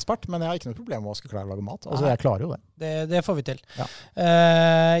ikke kalle meg ekspert, men jeg har ikke noe problem med å vaske klær og lage mat. Altså, jeg klarer jo det. Det får vi til.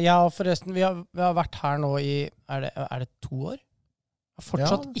 Ja. Forresten, vi har vært her nå i, er det 2 år? Jeg har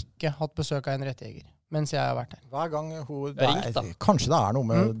fortsatt ikke hatt besøk av Henriette Jæger, mens jeg har vært her. Hver gang ringt, da. Kanskje det er noe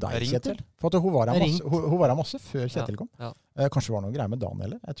med deg, Kjetil? For at hun var her masse før Kjetil kom. Ja. Kanskje det var noe greier med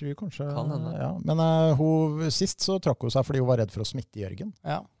Daniel, eller? Jeg tror kanskje... Kan hende. Ja. Men sist så trakk hun seg fordi hun var redd for å smitte Jørgen.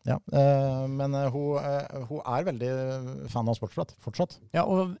 Ja. Men hun er veldig fan av sportsprat, fortsatt. Ja,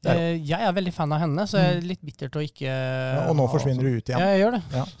 og jeg er veldig fan av henne, så jeg er litt bitter til å ikke... Ja, og nå forsvinner du ut igjen. Ja, jeg gjør det.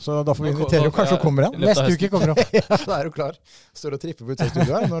 Ja, så da får vi invitere henne, kanskje hun kommer igjen. Neste uke kommer hun. Ja, da er hun klar. Står og tripper på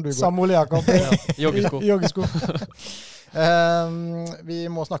utstedsstudio her når du går. Samme Ole Jacob. Joggesko. Vi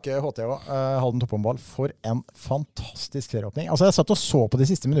må snakke HTH, Halden topphåndball, for en fantastisk serieåpning. Altså jeg satt og så på de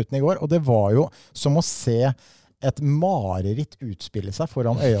siste minuttene i går, og det var jo som å se et mareritt utspille seg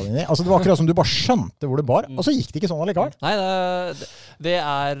foran øynene dine. Altså det var akkurat som du bare skjønte hvor det bar, og så gikk det ikke sånn allikevel. Nei, det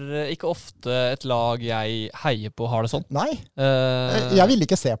er ikke ofte et lag jeg heier på har det sånn. Nei, jeg ville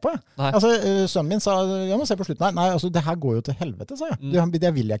ikke se på det. Altså, sønnen min sa, jeg må se på slutten. Nei, altså det her går jo til helvete, sa jeg.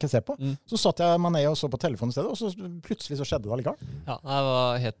 Det vil jeg ikke se på. Så satt jeg meg ned og så på telefonen i stedet, og så plutselig så skjedde det allikevel. Ja, det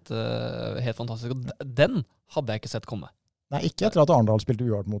var helt fantastisk. Og den hadde jeg ikke sett komme. Nei, ikke etter at Arendal spilte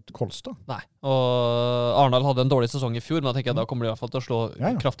uavgjort mot Kolstad. Nei, og Arendal hadde en dårlig sesong i fjor, men da tenker jeg da kommer de i hvert fall til å slå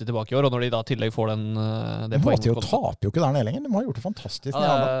kraftig tilbake i år, og når de da i tillegg får det poenget. De taper jo ikke der nede lenger, de har gjort det fantastisk i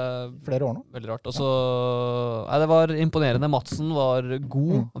Arendal flere år nå. Veldig rart. Og så, det var imponerende. Madsen var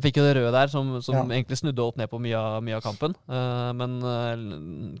god. Han fikk jo det røde der, som egentlig snudde opp ned på mye av kampen. Men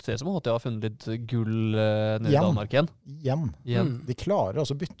det ser ut som HTH har funnet litt gull nede i Danmark igjen. Igjen. De klarer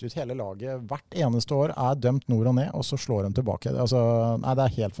også å bytte ut hele laget. Hvert eneste år er dømt nord og ned, og så slår de tilbake. Altså, nei, det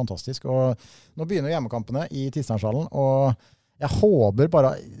er helt fantastisk. Og nå begynner hjemmekampene i Tidsdalshallen, og jeg håper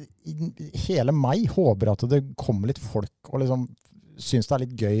bare, hele meg håper at det kommer litt folk og liksom synes det er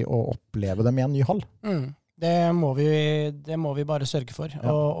litt gøy å oppleve det med en ny hall. Det må vi bare sørge for,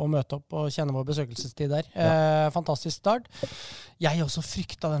 å møte opp og kjenne vår besøkelsestid der. Fantastisk start. Jeg også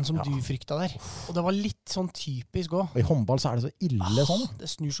frykta den som du frykta der. Og det var litt sånn typisk også. Og i håndball så er det så ille sånn. Det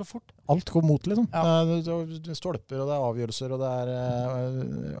snur så fort. Alt går mot, liksom. Det er stolper, og det er avgjørelser, og det er...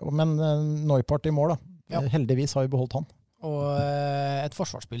 Men Neupart i mål, da. Heldigvis har vi beholdt han. Og et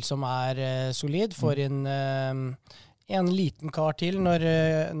forsvarsspill som er solid, får inn en liten kar til når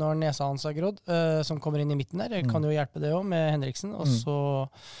nesa hans har grodd, som kommer inn i midten der. Kan jo hjelpe det også med Henriksen, og så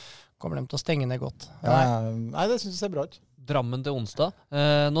kommer de til å stenge ned godt. Nei, det synes jeg ser bra ut. Drammen til onsdag.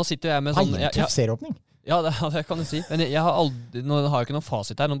 Nå sitter jeg med sånn... Tøff serieåpning. Ja, det kan du si. Men jeg har aldri, nå har jeg ikke noen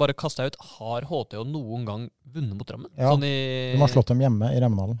fasit her, nå bare kastet jeg ut, har HTH noen gang vunnet mot Drammen? Ja, sånn de har slått dem hjemme i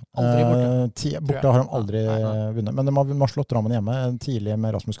Remmenhallen. Aldri borte. Borte har de aldri vunnet, men de har slått Drammen hjemme tidlig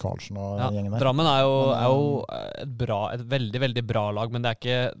med Rasmus Karlsen og gjengen der. Drammen er jo et veldig, veldig bra lag, men det er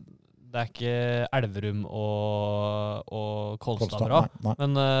ikke Elverum og Kolstad bra. Nei.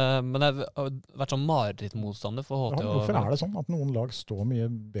 Men det har vært sånn marerittmotstander for HTH. Hvorfor er det sånn at noen lag står mye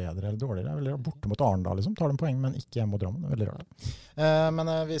bedre eller dårligere? Eller borte mot Arendal liksom, tar de poeng, men ikke hjemme mot Drammen. Det er veldig rart. Men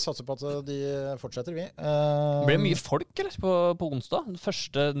vi satser på at de fortsetter, vi. Blir det mye folk eller, på onsdag?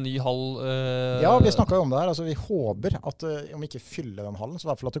 Første ny hall? Ja, vi snakket jo om det her. Altså, vi håper at om ikke fylle den hallen, så i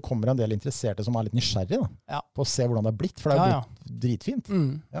hvert fall at det kommer en del interesserte som er litt nysgjerrige på å se hvordan det er blitt, for det er blitt dritfint.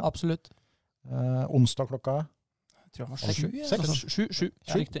 Absolutt. Onsdag klokka jeg tror det var 7,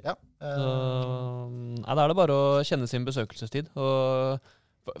 riktig. Ja. Da er det bare å kjenne sin besøkelsestid. Og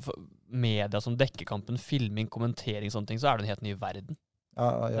for media som dekker kampen, filming, kommentering, sånne ting, så er det en helt ny verden.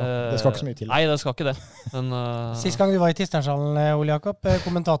 Det skal ikke så mye til. Nei, det skal ikke det. Men, sist gang du var i Tisternshallen, Ole Jacob,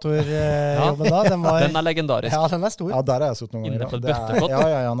 kommentatorjobben da, den er legendarisk. Ja, den er stor. Ja, der har jeg suttet noen ganger. Inne på et bøttekott.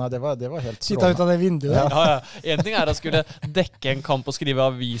 Nei, det var helt sitta ut av det vinduet. En ting er å skulle dekke en kamp og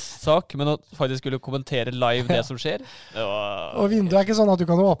skrive avissak, men å faktisk skulle kommentere live det som skjer. Og vinduet er ikke sånn at du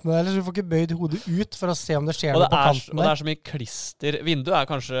kan åpne det, eller så du får ikke bøyd hodet ut for å se om det skjer noe på kanten. Og det er så mye klister. Vinduet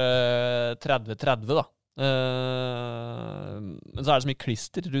er kanskje 30-30 da. Men så er det så mye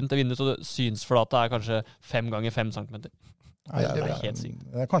klister rundt det vinduet, så synsflata er kanskje 5 ganger 5 centimeter. Det er helt sykt.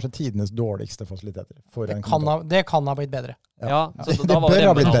 Det er kanskje tidenes dårligste fasiliteter. Det kan ha blitt bedre. Ja, så det bør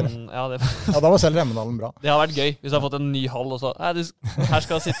ha blitt bedre. Da var selv Remmenhallen bra. Det har vært gøy hvis jeg har fått en ny hall og så her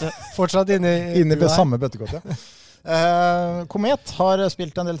skal jeg sitte. Fortsatt inne ved samme bøttekott, Komet har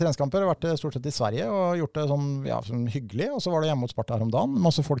spilt en del treningskamper, vært stort sett i Sverige og gjort det sånn hyggelig, og så var det hjemme mot Sparta her om dagen.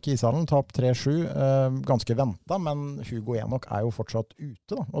 Masse folk i ishallen, tap 3-7, ganske ventet, men Hugo Enok er jo fortsatt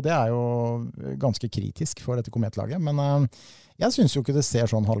ute da, og det er jo ganske kritisk for dette Komet-laget, men jeg synes jo ikke det ser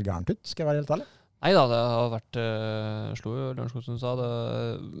sånn halvgærent ut, skal jeg være helt ærlig. Neida, det har vært, slo jo Lørenskog som sa, det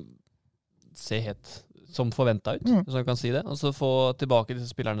ser helt som forventet ut, så jeg kan si det. Og så få tilbake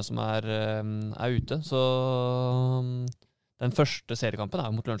disse spillerne som er ute. Så den første seriekampen er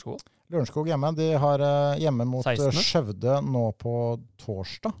jo mot Lørenskog. Lørenskog hjemme. De har hjemme mot 16. Skjedd nå på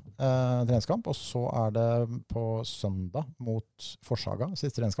torsdag, treningskamp. Og så er det på søndag mot Forsaga,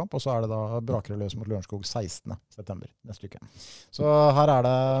 siste treningskamp. Og så er det da braker løs mot Lørenskog 16. september neste uke. Så her er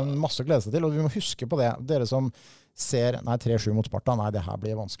det masse å glede seg til. Og vi må huske på det. Dere som ser 3-7 mot Sparta, det her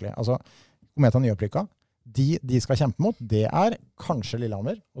blir vanskelig. Altså, Komet har nyopprykka. De skal kjempe mot, det er kanskje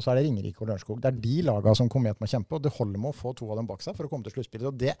Lillehammer, og så er det Ringerike og Lørenskog. Det er de lagene som Komet må kjempe, og det holder med å få 2 av dem bak seg for å komme til sluttspillet.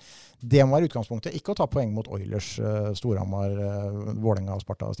 Og det må være utgangspunktet. Ikke å ta poeng mot Oilers, Storhamar, Vålerenga og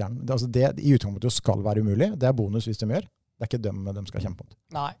Sparta og Stjernen. Det i utgangspunktet skal være umulig. Det er bonus hvis de gjør. Det er ikke dem de skal kjempe mot.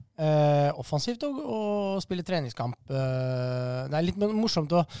 Nei. Offensivt å spille treningskamp. Det er litt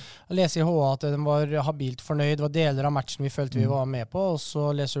morsomt å lese i HA at de var habilt fornøyd. Det var deler av matchen vi følte vi var med på, og så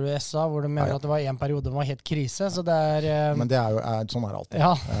leser du SA hvor de mener at det var en periode det var helt krise. Så det er, men det er jo sånn er det alltid.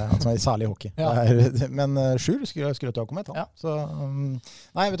 Ja. Særlig i hockey. Ja. Men Sjur skulle ha kommet. Ja. Så,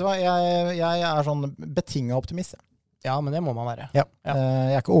 nei, vet du hva? Jeg er sånn betinget optimist. Ja, men det må man være. Ja.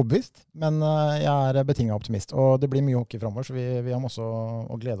 Jeg er ikke overbevist, men jeg er betinget optimist. Og det blir mye hockey fremover, så vi har masse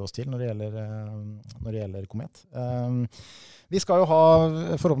å glede oss til når det gjelder Komet. Vi skal jo ha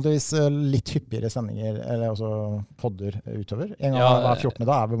forhåpentligvis litt hyppigere sendinger, eller også podder utover. En gang hver 14.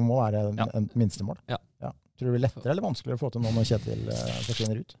 dag må være en minstemål. Ja. Tror du det blir lettere eller vanskeligere å få til nå når Kjetil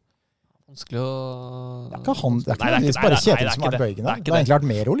forsvinner ut? Vanskelig å... Det er ikke bare Kjetil som er bøygende. Det er egentlig vært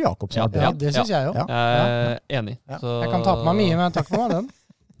mer Ole Jacob som er bøygende. Ja, det synes jeg jo. Jeg er enig. Så... Jeg kan ta på meg mye, men takk for meg den.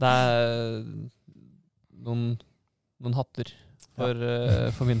 Det er noen hatter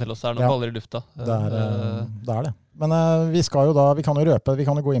for min del også. Det er noen baller i lufta. Det er det. Men vi kan jo røpe, vi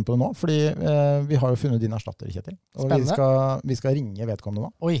kan jo gå inn på det nå, fordi vi har jo funnet din erstatter, Kjetil. Og vi skal ringe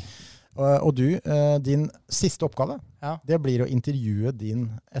vedkommende nå. Oi. Og du, din siste oppgave, det blir å intervjue din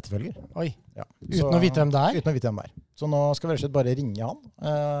etterfølger. Oi, uten å vite hvem det er? Uten å vite hvem det er. Så nå skal vi rett og slett bare ringe han.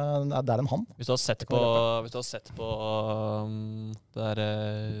 Det er en han. Hvis du har sett på det der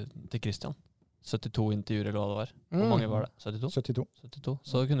til Christian, 72 intervjuer eller hva det var. Hvor mange var det? 72?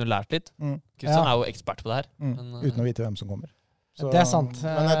 Så kunne du lært litt. Christian er jo ekspert på det her. Men, uten å vite hvem som kommer. Så, det er sant.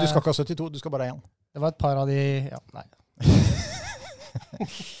 Men du skal ikke ha 72, du skal bare ha 1. Det var et par av de... Ja, nei.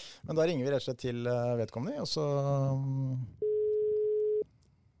 Men da ringer vi rett og slett til vedkommende, og så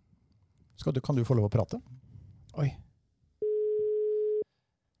kan du få lov å prate. Oi.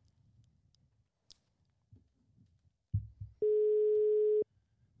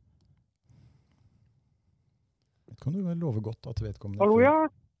 Kan du love godt at vedkommende... Hallo, ja.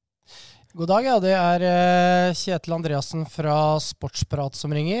 God dag, ja. Det er Kjetil Andreassen fra Sportsprat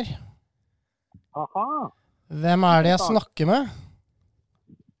som ringer. Aha. Hvem er det jeg snakker med?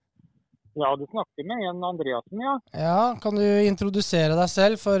 Ja, du snakker med en Andreassen, ja. Ja, kan du introdusere deg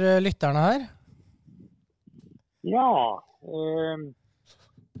selv for lytterne her? Ja,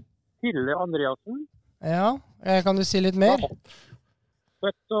 Kjetil Andreassen. Ja, kan du si litt mer?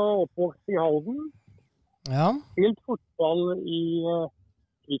 Født og oppvokst i Halden. Ja. Spilt fotball i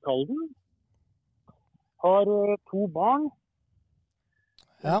Kvik Halden. Har 2 barn.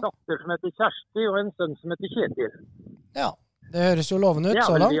 En datter som heter Kjersti, og en sønn som heter Kjetil. Ja, det høres jo lovende ut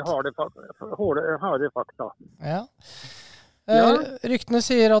så langt. Det er veldig harde fakta. Ja. Ryktene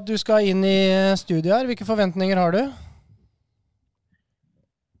sier at du skal inn i studiet her. Hvilke forventninger har du?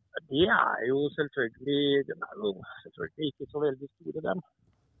 Det er jo selvfølgelig ikke så veldig store, dem.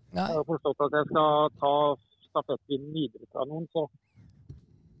 Nei. Jeg har forstått at jeg skal ta stafettpinnen videre fra noen, så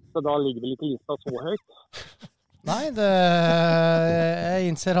da ligger vel ikke lista så høyt. Nei, jeg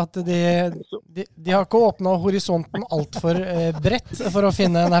innser at de har ikke åpnet horisonten alt for bredt for å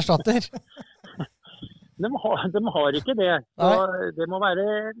finne en erstatter. De har ikke det. Så det må være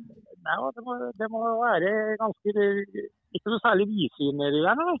ganske ikke noe særlig vidsyn i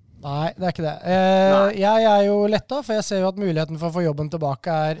der, nei. Nei, det er ikke det. Jeg er jo letta, for jeg ser jo at muligheten for å få jobben tilbake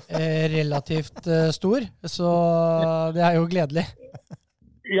er relativt stor, så det er jo gledelig.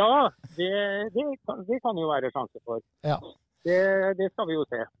 Ja, det kan jo være sjanse for. Ja. Det skal vi jo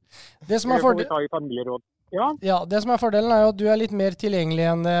se. Det får vi ta i familieråd. Ja, det som er fordelen er jo at du er litt mer tilgjengelig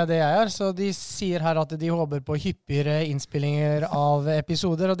enn det jeg er, så de sier her at de håper på hyppigere innspillinger av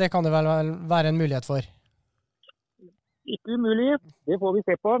episoder, og det kan det vel være en mulighet for. Ikke umulig, det får vi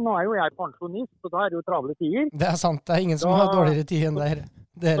se på. Nå er jo jeg pensjonist, så da er det jo travle tider. Det er sant, det er ingen som har dårligere tid enn dere.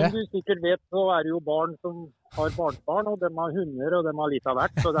 Som du sikkert vet, så er det jo barn som har barnsbarn, og de har hunder, og de har litt av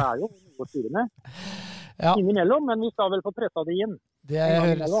hvert, så det er jo noe å styre med. Ja. Innimellom, men vi skal vel få pressa det inn. Det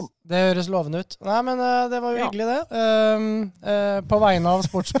høres lovende ut. Nei, men det var jo hyggelig det. På vegne av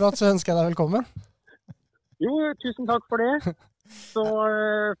Sportsprat så ønsker jeg deg velkommen. Jo, tusen takk for det. Så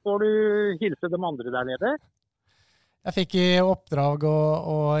får du hilse de andre der nede. Jeg fikk i oppdrag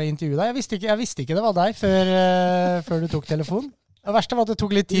å intervjue deg. Jeg visste ikke det var deg før du tok telefonen. Det verste var at det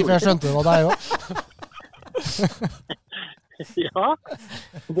tok litt tid før jeg skjønte det var deg også. Ja,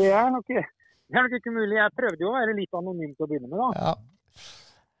 det er nok ikke mulig. Jeg prøvde jo å være litt anonym til å begynne med, da. Ja.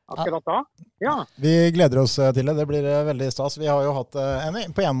 Akkurat da. Ja. Vi gleder oss til det. Det blir veldig stas. Vi har jo hatt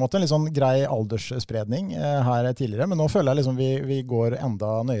på en måte en litt sånn grei aldersspredning her tidligere, men nå føler jeg liksom vi går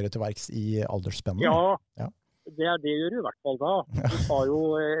enda nøyere til verks i aldersspennet. Ja. Det gjør du i hvert fall da. Du tar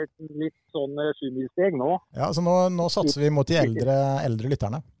jo et litt sånn 7-milssteg nå. Ja, så nå satser vi mot de eldre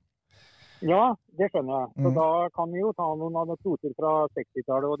lytterne. Ja, det skjønner jeg. Så da kan vi jo ta noen anekdoter fra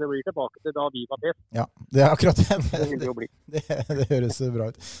 60-tallet, og det blir tilbake til da vi var best. Ja, det er akkurat det. Det vil det jo bli. Det høres bra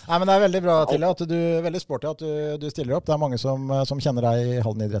ut. Nei, men det er veldig bra, Tille, at veldig sporty at du stiller opp. Det er mange som kjenner deg i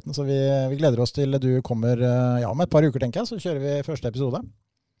Halden-idretten, så vi gleder oss til du kommer om et par uker, tenker jeg, så kjører vi første episode.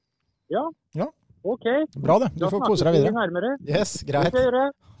 Ja. Ok. Bra det. Du får kose deg videre. Yes, greit.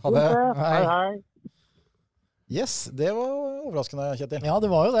 Ha det. Hei. Yes, det var overraskende, Kjetil. Ja, det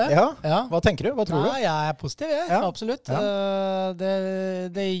var jo det. Ja. Hva tenker du? Hva tror du? Jeg er positiv, absolutt. Ja.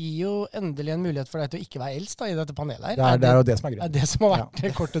 Det gir jo endelig en mulighet for deg til å ikke være eldst da, i dette panelet her. Det er jo det som er grunnen. Det er det som har vært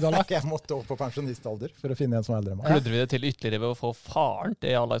kortet du har lagt. Jeg måtte opp på pensjonistalder for å finne en som er eldre enn meg. Kludrer vi det til ytterligere ved å få faren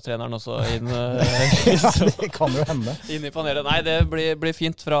til A-lagstreneren også inn? Ja, det kan jo hende. Inn i panelet. Nei, det blir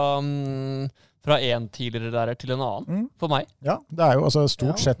fint fra en tidligere lærer til en annen, for meg. Ja, det er jo altså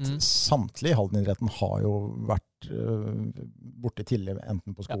stort sett samtlige i Halden-idretten har jo vært borte tidligere,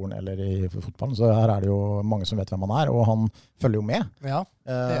 enten på skolen eller i fotballen, så her er det jo mange som vet hvem han er, og han følger jo med. Ja,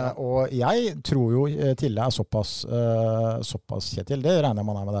 og jeg tror jo Tille er såpass Kjetil, det regner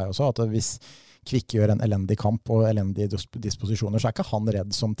man med deg også, at hvis Kvik gjør en elendig kamp og elendige disposisjoner, så er ikke han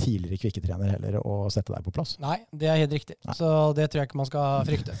redd som tidligere Kvikketrener heller å sette deg på plass. Nei, det er helt riktig. Nei. Så det tror jeg ikke man skal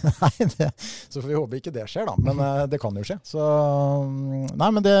frykte. Nei, så får vi håpe ikke det skjer da, men det kan jo skje. Så, nei,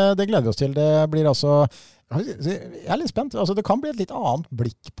 men det gleder vi oss til. Det blir altså, jeg er litt spent, altså det kan bli et litt annet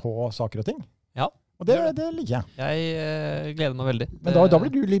blikk på saker og ting. Ja. Og det liker jeg. Jeg gleder meg veldig. Men da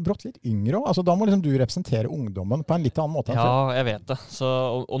blir du brått litt yngre også. Altså, da må liksom du representere ungdommen på en litt annen måte. Ja, jeg vet det. Så,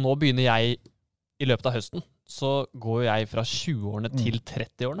 og nå begynner jeg i løpet av høsten så går jeg fra 20-årene til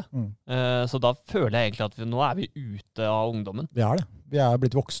 30-årene. Så da føler jeg egentlig at nå er vi ute av ungdommen. Vi er det. Vi er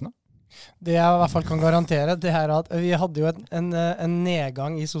blitt voksne. Det jeg i hvert fall kan garantere, det er at vi hadde jo en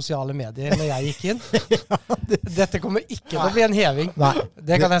nedgang i sosiale medier når jeg gikk inn. Dette kommer ikke til å bli en heving. Nei,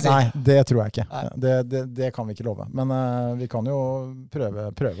 det kan jeg si. Nei, det tror jeg ikke. Det kan vi ikke love. Men vi kan jo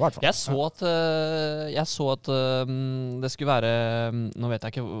prøve i hvert fall. Jeg så at det skulle være, nå vet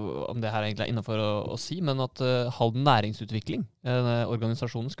jeg ikke om det her egentlig er innenfor å si, men at Halden næringsutvikling,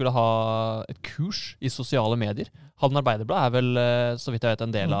 organisasjonen, skulle ha et kurs i sosiale medier. Halden Arbeiderblad er vel, så vidt jeg vet,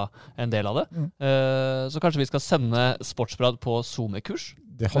 en del av det. Så kanskje vi skal sende Sportsprat på Zoom-kurs?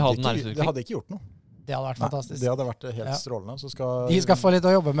 Det hadde ikke gjort noe. Det hadde vært fantastisk. Det hadde vært helt strålende. De skal få litt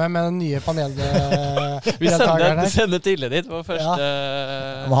å jobbe med den nye paneldeltakeren. Vi sender tidlig dit på første...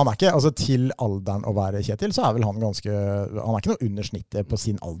 Men han er ikke, altså til alderen å være Kjetil, så er vel han ganske... Han er ikke noe under snittet på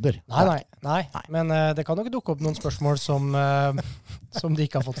sin alder. Nei. Men det kan jo ikke dukke opp noen spørsmål som de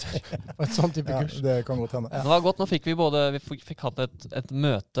ikke har fått før på et sånt type kurs. Det kan godt hende. Det var godt, nå fikk vi fikk hatt et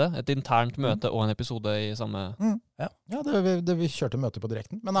møte, et internt møte og en episode i samme... Vi kjørte møte på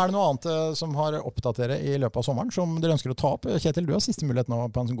direkten. Men er det noe annet som har opptatt dere i løpet av sommeren som dere ønsker å ta opp? Kjetil, du har siste mulighet nå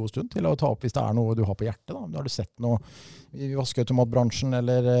på en god stund til å ta opp hvis det er noe du har på hjertet. Da. Har du sett noe i vaskeautomatbransjen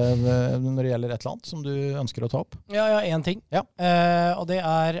eller når det gjelder et eller annet som du ønsker å ta opp? Ja, en ting. Og det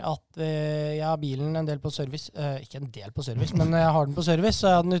er at jeg har bilen en del på service. Ikke en del på service, men jeg har den på service. Så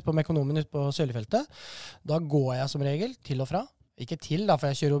jeg har den ute på Mekonomen ute på Sørligfeltet. Da går jeg som regel til og fra. Ikke til, da, for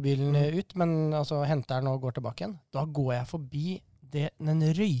jeg kjører jo bilen ut, men altså, henter den og går tilbake igjen. Da går jeg forbi den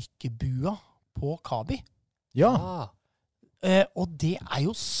røykebua på Kabi. Ja. Og det er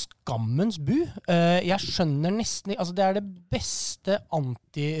jo skammens bu. Jeg skjønner nesten, altså det er det beste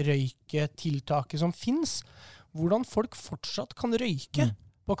antirøyketiltaket som finnes. Hvordan folk fortsatt kan røyke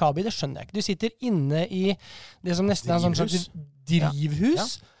på Kabi, det skjønner jeg ikke. Du sitter inne i det som nesten er en sånn slags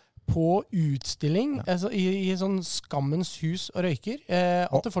drivhus. På utstilling, altså i sånn skammens hus og røyker.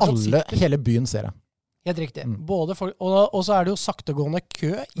 At det fortsatt sitter. Hele byen ser det. Helt riktig. Både og så er det jo saktegående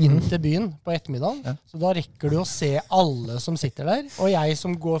kø inn til byen på ettermiddagen. Så da rekker du å se alle som sitter der, og jeg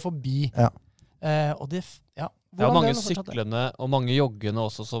som går forbi. Og det er jo mange syklende og mange joggende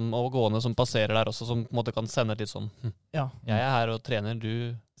også og gående som passerer der også, som på en måte kan sende litt sånn jeg er her og trener,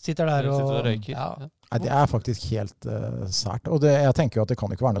 du sitter der og røyker. Nei, det er faktisk helt sært. Og jeg tenker jo at det kan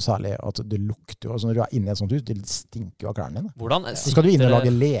ikke være noe særlig at det lukter jo, altså når du er inne i et sånt hus, det stinker jo av klærne dine. Så skal du inn og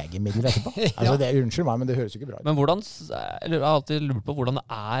lage legemiddel etterpå. Altså det unnskyld meg, men det høres jo ikke bra ut. Men hvordan, jeg har alltid lurt på hvordan det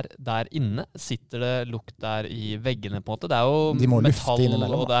er der inne. Sitter det lukt der i veggene på en måte? Det er jo metall,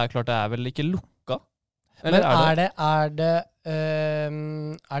 og det er klart det er vel ikke lukka. Men er det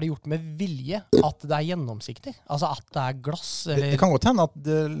gjort med vilje at det er gjennomsiktig? Altså at det er glass? Eller? Det kan godt hende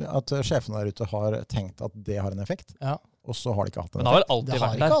at sjefene der ute har tenkt at det har en effekt. Og så har de ikke hatt en effekt. Men det har vel alltid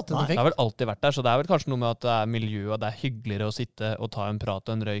vært der. Det har vel alltid vært der, så det er vel kanskje noe med at det er miljø, og det er hyggeligere å sitte og ta en prat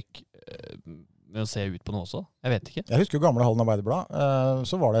og en røyk med å se ut på noe også. Jeg vet ikke. Jeg husker jo gamle Halden Arbeiderblad.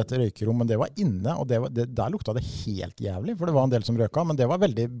 Så var det et røykerom, men det var inne, og der lukta det helt jævlig, for det var en del som røyka, men det var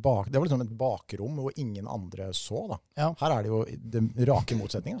det var liksom et bakrom hvor ingen andre så. Da. Her er det jo den rake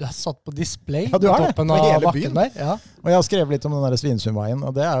motsetningen. Du er satt på display på toppen av bakken der. Og jeg har skrevet litt om den der Svinesundveien,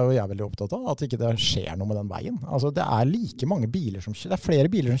 og det er jo jeg veldig opptatt av, at ikke det skjer noe med den veien. Altså, det er like mange biler det er flere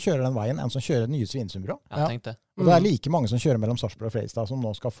biler som kjører den veien enn som kjører den nye Svinesundbrua. Og det er like mange som kjører mellom Sarpsborg og Fredrikstad, som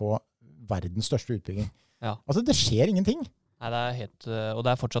nå skal få verdens største utbygging. Altså, det skjer ingenting. Nei, det er helt... Og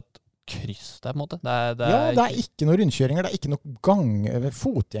det er fortsatt kryss der, på en måte. Det er ikke noen rundkjøringer, det er ikke noe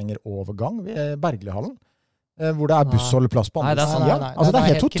fotgjengerovergang ved Berglyhallen, hvor det er bussholdeplass på andre siden. Altså, det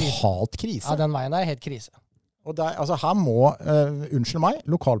er helt totalt krise. Ja, den veien er helt krise. Og altså her må, unnskyld meg,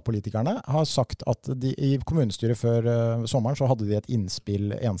 lokalpolitikerne har sagt at i kommunestyret før sommeren så hadde de et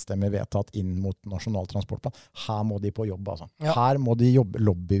innspill enstemmig vedtatt inn mot nasjonal transportplan. Her må de på jobb, altså. Her må de jobbe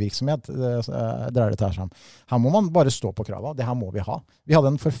lobbyvirksomhet, dreier det her. Her må man bare stå på kravet. Det her må vi ha. Vi hadde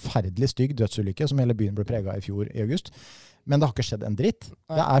en forferdelig stygg dødsulykke som hele byen ble preget i fjor i august. Men det har ikke skjedd en dritt.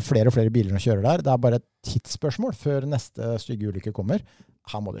 Det er flere og flere biler som kjører der. Det er bare et tidsspørsmål før neste stygge ulykke kommer.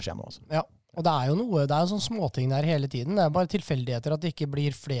 Her må det skje noe, altså. Ja. Og det er jo noe, det er jo sånne småting der hele tiden. Det er bare tilfeldigheter at det ikke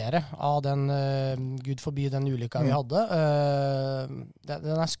blir flere av den, Gud forby den ulykka vi hadde.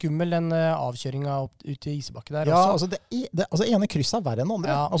 Den er skummel, den avkjøringa ut i Isbakke der også. Altså ene krysset er verre enn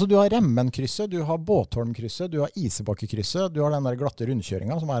andre. Altså du har Remmenkrysset, du har Båtholmkrysset, du har Isebakkekrysset, du har den der glatte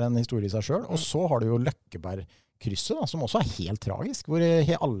rundkjøringa som er en historie i seg selv, og så har du jo Løkkebergkrysset, da, som også er helt tragisk, hvor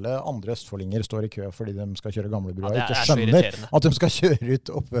alle andre østfoldinger står i kø fordi de skal kjøre gamlebrua og ikke skjønner at de skal kjøre ut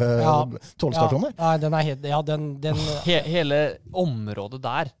oppe tollstasjoner. Den er helt... Hele området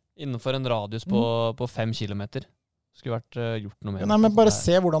der Innenfor en radius på 5 kilometer. Skulle vært gjort noe mer. Nei, men bare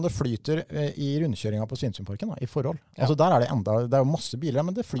se hvordan det flyter i rundkjøringa på Svinesundparken da, i forhold. Altså der er det er jo masse biler,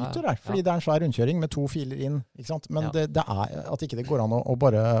 men det flyter der, fordi det er en svær rundkjøring med 2 filer inn, ikke sant? Men det er at ikke det går an å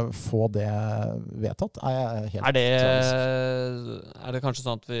bare få det vedtatt, er helt Er det kanskje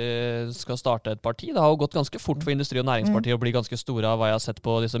sånn at vi skal starte et parti? Det har jo gått ganske fort for Industri- og Næringspartiet å bli ganske store av hva jeg har sett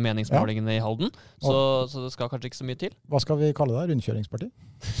på disse meningsmålingene i Halden, så det skal kanskje ikke så mye til. Hva skal vi kalle det? Rundkjøringsparti?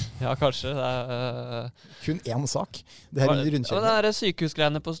 Ja, kanskje. Kun én sak. Det er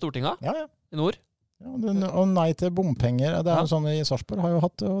sykehusgreiene på Stortinget i nord. Ja, og nei til bompenger. Det er jo sånn i Sarpsborg har jo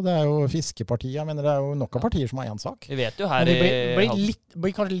hatt, og det er jo Fiskepartiet. Jeg mener det er jo nok av partier som har én sak. Vi vet jo her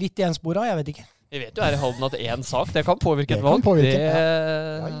blir kanskje litt ensporet, jeg vet ikke. Vi vet jo her i Halden at én sak, det kan påvirke et valg.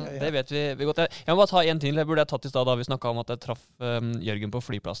 Det vet vi godt. Jeg må bare ta en ting, det burde jeg tatt i sted da vi snakket om at jeg traff Jørgen på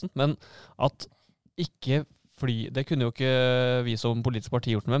flyplassen, men at ikke det kunne jo ikke vi som politisk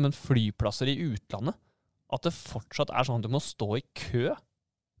parti gjort noe med, men flyplasser i utlandet, at det fortsatt er sånn at du må stå i kø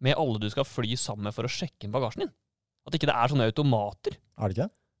med alle du skal fly sammen med for å sjekke inn bagasjen din. At ikke det er sånne automater. Er det ikke?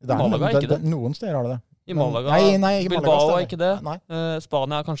 Malaga er ikke det. Noen steder har det. I Malaga, Bilbao er ikke det.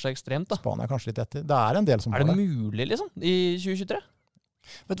 Spania er kanskje ekstremt da. Spania er kanskje litt etter. Det er en del som har det. Er det mulig liksom, i 2023?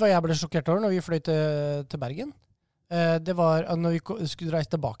 Vet du hva jeg ble sjokkert over når vi fløy til Bergen? Det var når vi skulle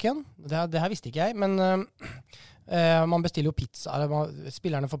reise tilbake igjen. Det her visste ikke jeg, men man bestiller jo pizza.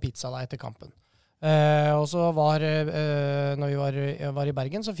 Spillerne får pizza da etter kampen. Og så når vi var i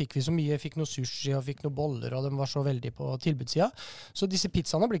Bergen, så fikk vi så mye, fikk noe sushi og fikk noe boller, og de var så veldig på tilbudssida. Så disse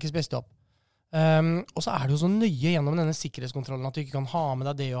pizzaene blir ikke spist opp. Og så er det jo så nøye gjennom denne sikkerhetskontrollen at du ikke kan ha med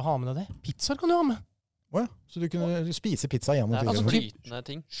deg det og ha med deg det. Pizzaer kan du ha med. Så du kunne spise pizza gjennom tiden? Altså flytende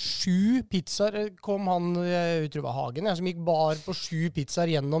ting. 7 pizzaer kom han, jeg tror det var Hagen, som gikk bar på 7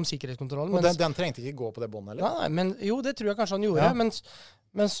 pizzaer gjennom sikkerhetskontrollen. Og den trengte ikke gå på det båndet, eller? Nei, men jo, det tror jeg kanskje han gjorde,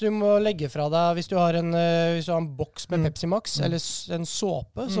 mens du må legge fra deg, hvis du har en boks med Pepsi Max, eller en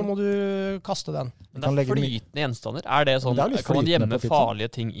såpe, så må du kaste den. Men det er flytende gjenstander. Er det sånn, kan man gjemme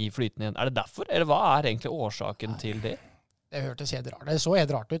farlige ting i flytende gjenstander? Er det derfor, eller hva er egentlig årsaken til det? Det hørtes helt rart. Det så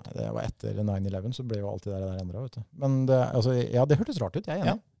helt rart ut. Det var etter 9/11, så ble jo alt det der endret, vet du. Men det hørtes rart ut, jeg er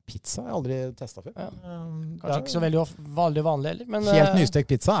enig. Pizza har jeg aldri testet før. Kanskje ikke så veldig vanlig heller. Men, helt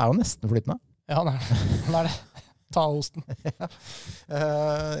nystekt pizza er jo nesten flytende. Ja, det er det. Ta osten.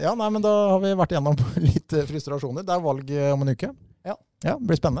 Men da har vi vært igjennom litt frustrasjoner. Det er valg om en uke. Ja, det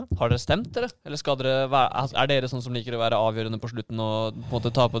blir spennende. Har dere stemt, dere? Eller skal dere er dere sånn som liker å være avgjørende på slutten og på en måte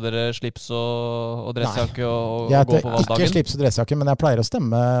ta på dere slips og dressjakke og gå på valgdagen? Ikke slips og dressjakke, men jeg pleier å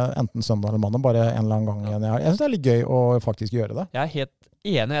stemme enten søndag eller mandag, bare en eller annen gang. Jeg synes det er litt gøy å faktisk gjøre det. Jeg er helt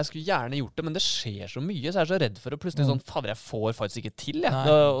enig, jeg skulle gjerne gjort det, men det skjer så mye, så jeg er så redd for å plutselig sånn, fader, jeg får faktisk ikke til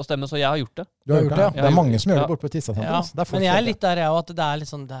å stemme, så jeg har gjort det. Du har gjort det, ja. Det er mange som gjør det borte på Tissa-senteret. Ja, men jeg er litt der, at det er litt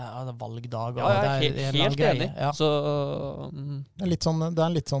sånn, det er valgdag. Ja, jeg er helt enig. Så, det er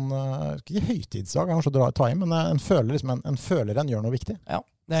en litt sånn, ikke høytidsdag, jeg har så ta i, men en føler en gjør noe viktig. Ja,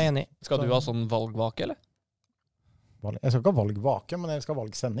 det er jeg enig i. Skal du ha sånn valgvake, eller? Jeg skal ikke ha valgvake, men jeg skal ha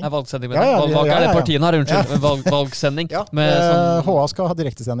valgsending. Valgsending, valgvake er det partiene har, unnskyld. Valgsending. HA skal ha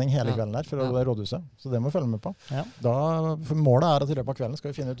direktesending hele kvelden her fra rådhuset, så det må vi følge med på. Målet er at i løpet av kvelden skal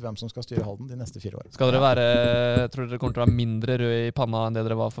vi finne ut hvem som skal styre Halden de neste 4 år. Skal dere tror dere kommer til å være mindre rød i panna enn det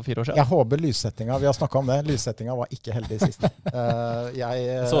dere var for 4 år siden? Jeg håper lyssettinga, vi har snakket om det, lyssettinga var ikke heldig sist.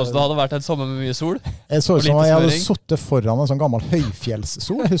 Så det hadde vært en sommer med mye sol? Jeg så ut som jeg hadde suttet foran en sånn gammel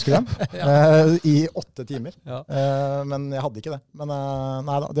høyfjellssol, husker du den? I 8 timer. Men jeg hadde ikke det. Men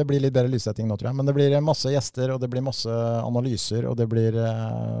nei da, det blir litt bedre lyssetting nå, tror jeg. Men det blir masse gjester, og det blir masse analyser, og det blir...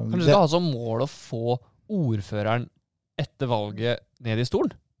 Kanskje du skal ha som mål å få ordføreren etter valget ned i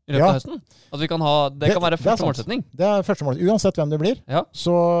stolen i løpet av høsten? At vi kan ha, det kan være første målsetning. Det er første målsetning. Uansett hvem det blir,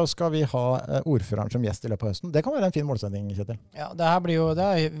 så skal vi ha ordføreren som gjest i løpet av høsten. Det kan være en fin målsetning, Kjetil. Ja, det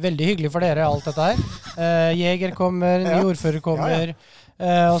er veldig hyggelig for dere, alt dette her. Jæger kommer, ny ordfører kommer...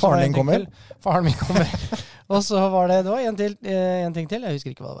 Faren min kommer. Og så var det en ting til, jeg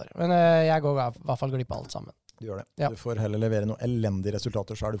husker ikke hva det var. Men jeg går i hvert fall glipp av alt sammen. Du gjør det. Ja. Du får heller levere noen elendige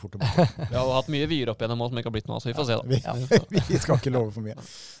resultater, så er du fort tilbake. Vi har hatt mye vyer opp gjennom oss som ikke har blitt noe, så vi får se da. Vi skal ikke love for mye.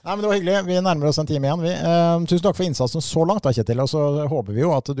 Nei, men det var hyggelig. Vi nærmer oss en time igjen. Tusen takk for innsatsen så langt da, Kjetil, og så håper vi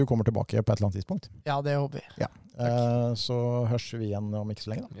jo at du kommer tilbake på et eller annet tidspunkt. Ja, det håper vi. Ja. Så hørs vi igjen om ikke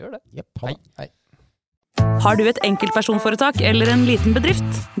så lenge da. Vi gjør det. Yep, hei. Har du et enkeltpersonforetak eller en liten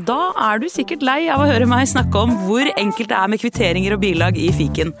bedrift? Da er du sikkert lei av å høre meg snakke om hvor enkelt det er med kvitteringer og bilag i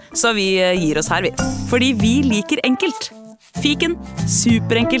fiken. Så vi gir oss her, vi. Fordi vi liker enkelt. Fiken,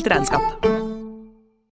 superenkelt regnskap.